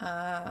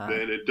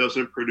 then it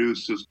doesn't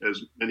produce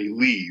as many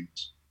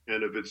leaves.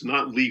 And if it's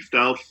not leafed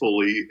out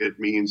fully, it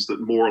means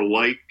that more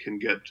light can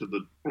get to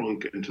the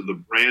trunk and to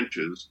the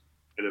branches.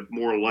 And if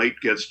more light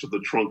gets to the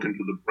trunk and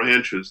to the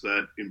branches,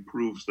 that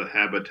improves the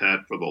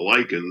habitat for the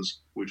lichens,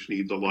 which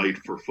need the light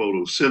for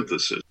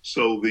photosynthesis.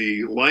 So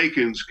the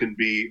lichens can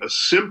be a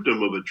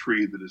symptom of a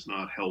tree that is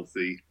not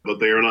healthy, but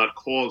they are not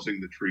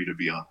causing the tree to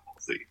be unhealthy.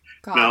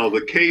 Now,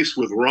 the case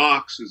with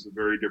rocks is a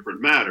very different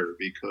matter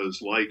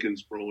because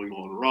lichens growing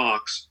on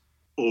rocks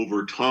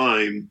over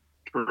time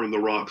turn the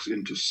rocks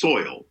into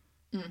soil.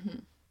 Mm-hmm.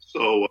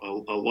 So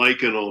a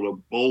lichen on a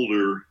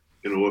boulder,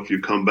 if you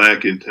come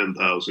back in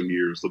 10,000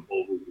 years, the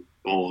boulder will be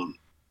gone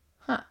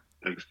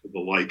thanks to the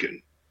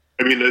lichen.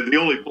 I mean, the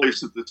only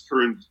place that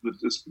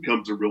this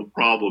becomes a real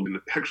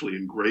problem actually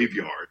in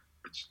graveyards.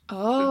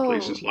 In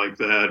places like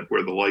that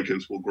where the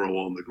lichens will grow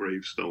on the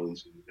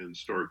gravestones and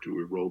start to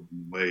erode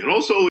them away. And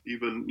also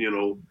even,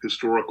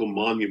 historical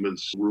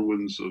monuments,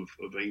 ruins of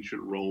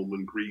ancient Rome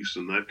and Greece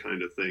and that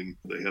kind of thing.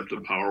 They have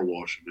to power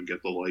wash them and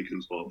get the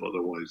lichens off.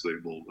 Otherwise, they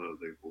will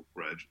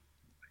gradually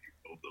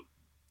erode them.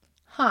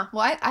 Huh.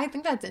 Well, I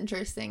think that's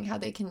interesting how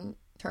they can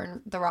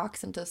turn the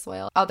rocks into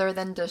soil other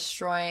than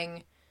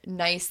destroying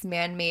nice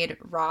man-made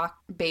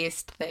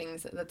rock-based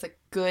things. That's a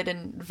good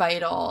and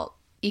vital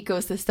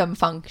ecosystem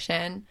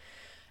function.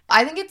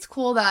 I think it's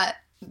cool that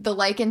the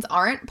lichens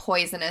aren't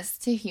poisonous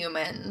to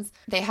humans.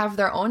 They have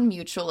their own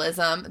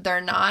mutualism.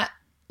 They're not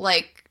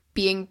like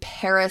being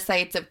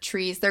parasites of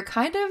trees. They're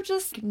kind of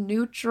just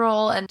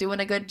neutral and doing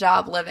a good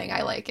job living.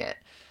 I like it.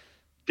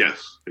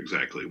 Yes,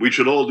 exactly. We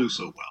should all do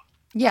so well.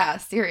 Yeah,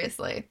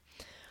 seriously.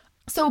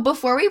 So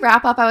before we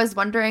wrap up, I was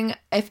wondering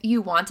if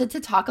you wanted to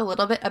talk a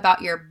little bit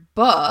about your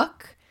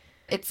book.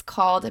 It's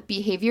called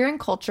Behavior and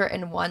Culture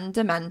in One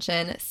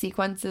Dimension,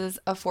 Sequences,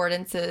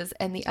 Affordances,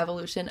 and the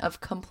Evolution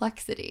of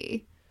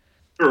Complexity.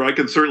 Sure, I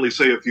can certainly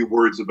say a few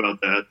words about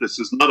that. This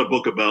is not a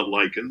book about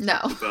lichens. No.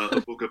 It's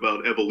a book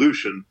about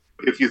evolution.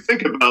 If you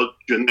think about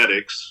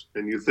genetics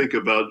and you think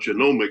about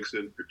genomics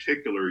in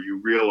particular,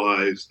 you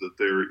realize that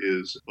there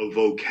is a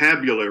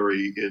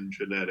vocabulary in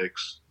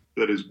genetics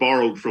that is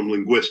borrowed from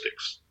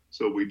linguistics.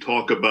 So we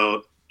talk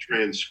about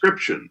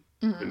transcription,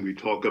 and we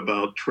talk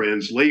about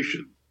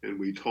translation, and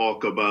we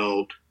talk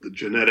about the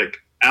genetic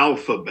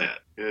alphabet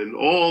and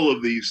all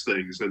of these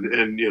things.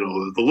 And you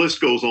know, the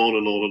list goes on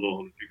and on and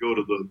on. If you go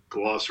to the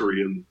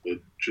glossary in the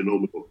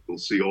genomic book, you'll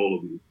see all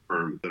of the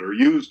terms that are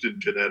used in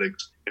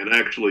genetics and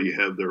actually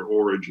have their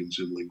origins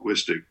in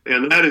linguistics.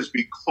 And that is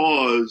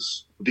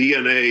because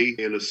DNA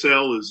in a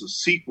cell is a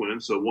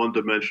sequence, a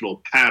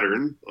one-dimensional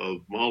pattern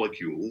of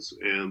molecules,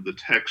 and the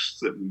texts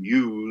that we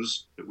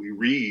use, that we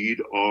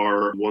read,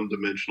 are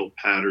one-dimensional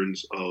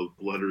patterns of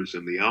letters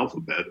in the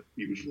alphabet,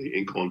 usually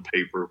ink on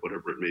paper,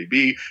 whatever it may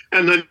be.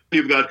 And then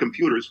you've got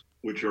computers,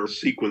 which are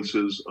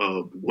sequences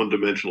of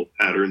one-dimensional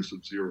patterns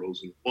of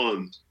zeros and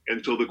ones.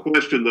 And so the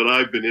question that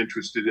I've been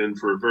interested in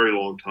for a very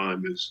long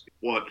time is,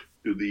 what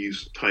do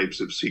these types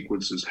of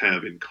sequences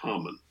have in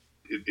common?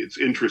 It's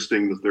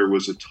interesting that there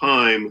was a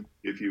time,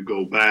 if you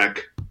go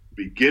back,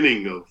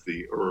 beginning of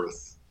the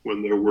Earth,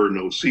 when there were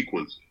no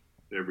sequences.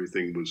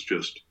 Everything was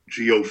just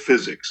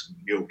geophysics,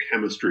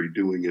 geochemistry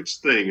doing its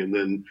thing. And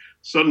then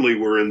suddenly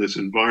we're in this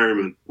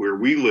environment where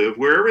we live,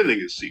 where everything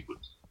is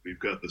sequenced. We've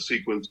got the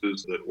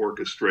sequences that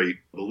orchestrate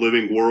the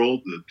living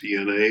world, the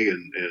DNA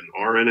and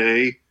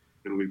RNA,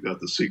 and we've got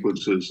the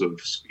sequences of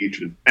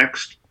speech and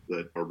text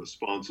that are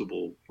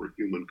responsible for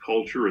human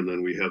culture, and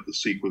then we have the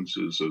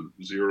sequences of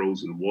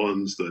zeros and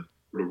ones that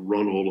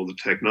run all of the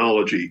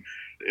technology.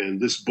 And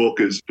this book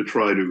is to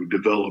try to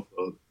develop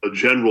a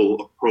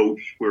general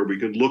approach where we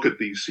can look at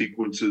these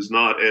sequences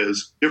not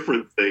as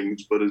different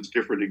things, but as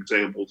different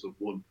examples of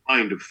one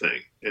kind of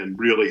thing, and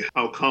really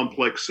how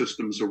complex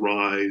systems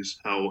arise,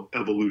 how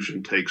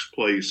evolution takes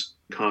place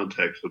in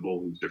context of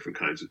all these different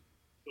kinds of.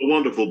 A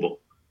wonderful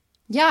book.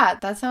 Yeah,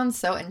 that sounds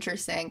so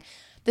interesting.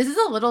 This is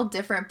a little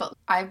different, but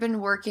I've been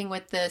working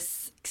with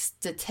this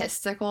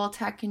statistical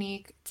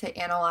technique to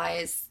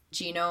analyze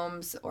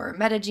genomes or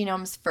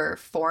metagenomes for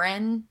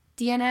foreign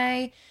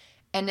DNA,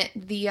 and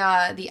the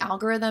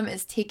algorithm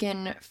is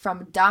taken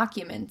from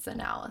documents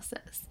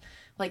analysis.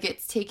 Like,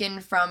 it's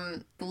taken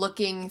from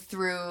looking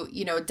through,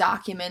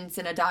 documents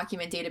in a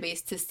document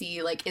database to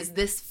see, like, is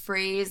this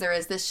phrase or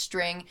is this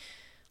string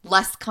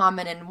less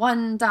common in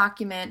one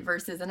document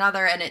versus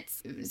another, and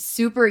it's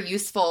super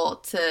useful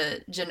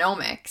to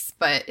genomics,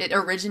 but it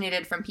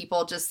originated from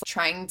people just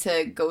trying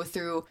to go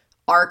through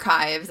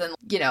archives and,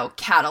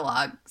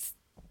 catalogs,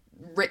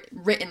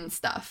 written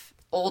stuff,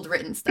 old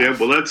written stuff. Yeah,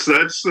 well, that's a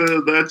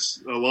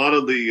lot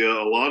of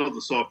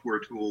the software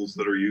tools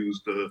that are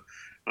used. The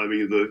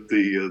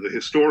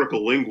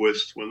historical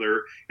linguists, when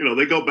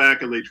they go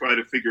back and they try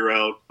to figure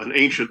out an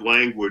ancient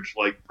language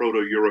like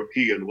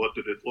Proto-European, what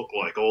did it look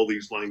like? All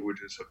these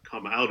languages have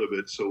come out of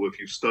it. So if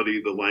you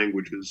study the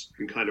languages,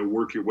 you can kind of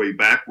work your way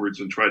backwards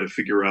and try to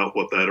figure out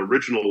what that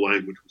original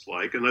language was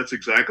like. And that's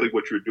exactly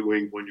what you're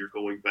doing when you're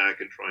going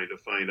back and trying to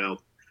find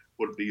out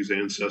what these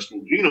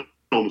ancestral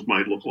genomes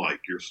might look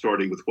like. You're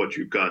starting with what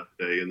you've got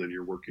today, and then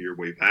you're working your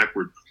way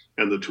backward.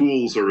 And the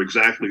tools are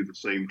exactly the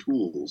same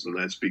tools, and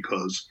that's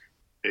because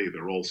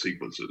they're all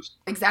sequences.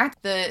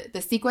 Exactly.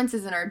 The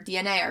sequences in our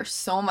DNA are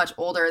so much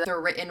older than the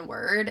written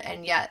word,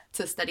 and yet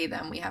to study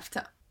them, we have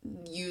to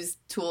use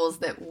tools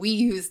that we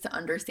use to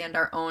understand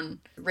our own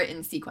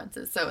written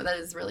sequences. So that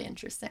is really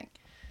interesting.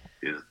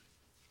 Yeah.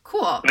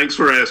 Cool. Thanks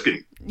for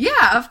asking.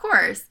 Yeah, of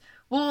course.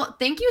 Well,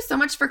 thank you so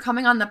much for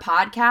coming on the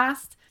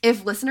podcast.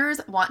 If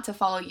listeners want to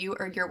follow you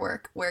or your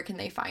work, where can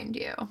they find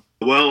you?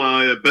 Well,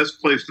 the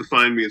best place to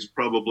find me is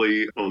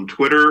probably on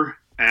Twitter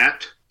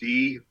at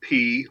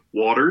DP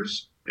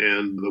Waters.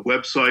 And the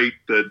website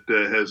that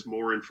has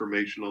more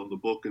information on the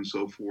book and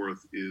so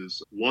forth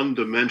is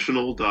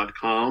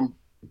onedimensional.com,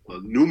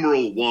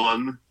 numeral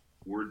one,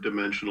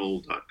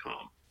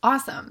 worddimensional.com.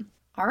 Awesome.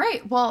 All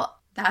right. Well,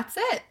 that's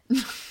it.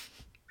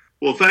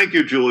 Well, thank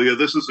you, Julia.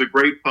 This is a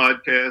great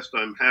podcast.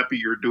 I'm happy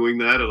you're doing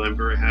that, and I'm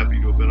very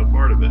happy to have been a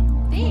part of it.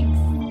 Thanks.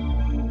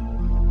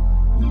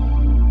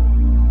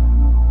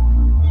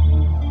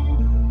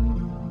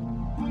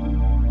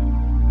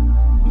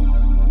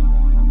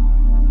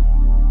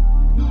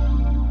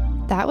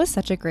 That was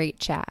such a great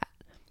chat.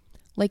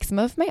 Like some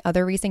of my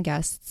other recent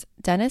guests,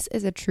 Dennis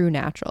is a true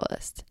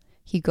naturalist.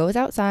 He goes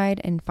outside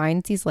and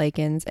finds these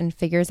lichens and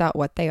figures out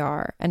what they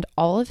are, and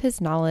all of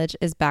his knowledge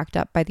is backed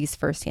up by these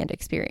firsthand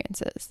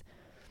experiences.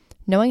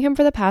 Knowing him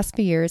for the past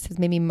few years has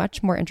made me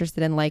much more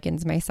interested in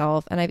lichens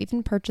myself, and I've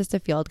even purchased a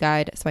field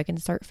guide so I can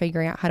start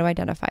figuring out how to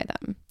identify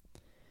them.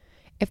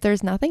 If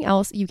there's nothing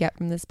else you get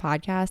from this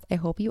podcast, I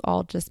hope you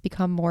all just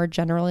become more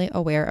generally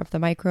aware of the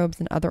microbes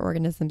and other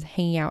organisms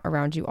hanging out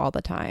around you all the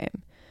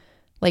time.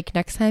 Like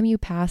next time you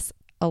pass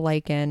a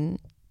lichen,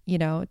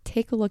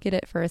 take a look at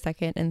it for a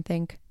second and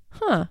think,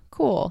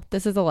 cool,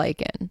 this is a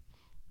lichen.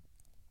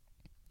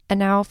 And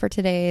now for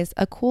today's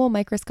a cool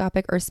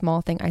microscopic or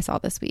small thing I saw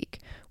this week,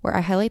 where I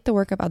highlight the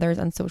work of others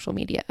on social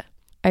media.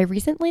 I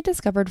recently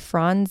discovered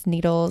Franz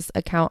Needle's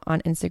account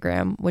on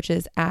Instagram, which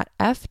is at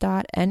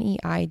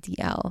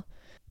f.neidl.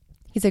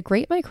 He's a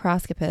great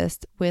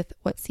microscopist with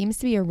what seems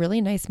to be a really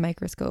nice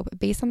microscope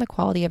based on the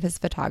quality of his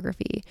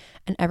photography,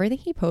 and everything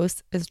he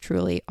posts is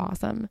truly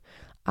awesome.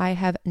 I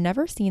have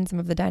never seen some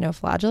of the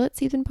dinoflagellates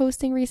he's been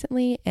posting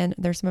recently, and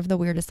they're some of the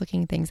weirdest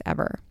looking things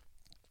ever.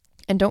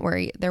 And don't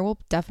worry, there will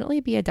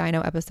definitely be a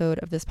dino episode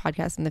of this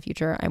podcast in the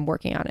future. I'm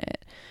working on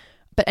it.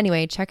 But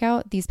anyway, check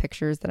out these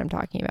pictures that I'm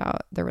talking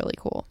about. They're really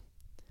cool.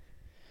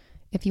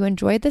 If you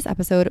enjoyed this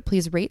episode,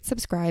 please rate,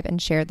 subscribe,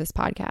 and share this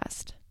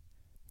podcast.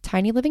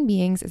 Tiny Living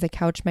Beings is a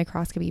couch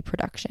microscopy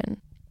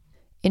production.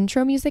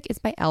 Intro music is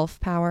by Elf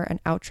Power,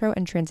 and outro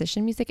and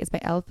transition music is by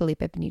El Felipe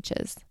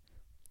Beniches.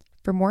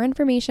 For more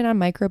information on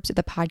microbes or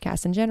the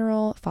podcast in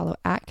general, follow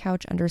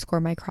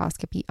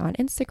 @couch_microscopy on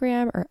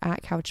Instagram or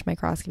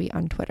 @couchmicroscopy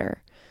on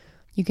Twitter.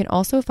 You can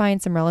also find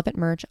some relevant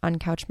merch on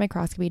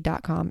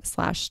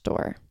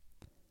couchmicroscopy.com/store.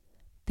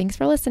 Thanks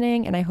for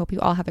listening, and I hope you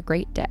all have a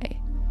great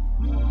day.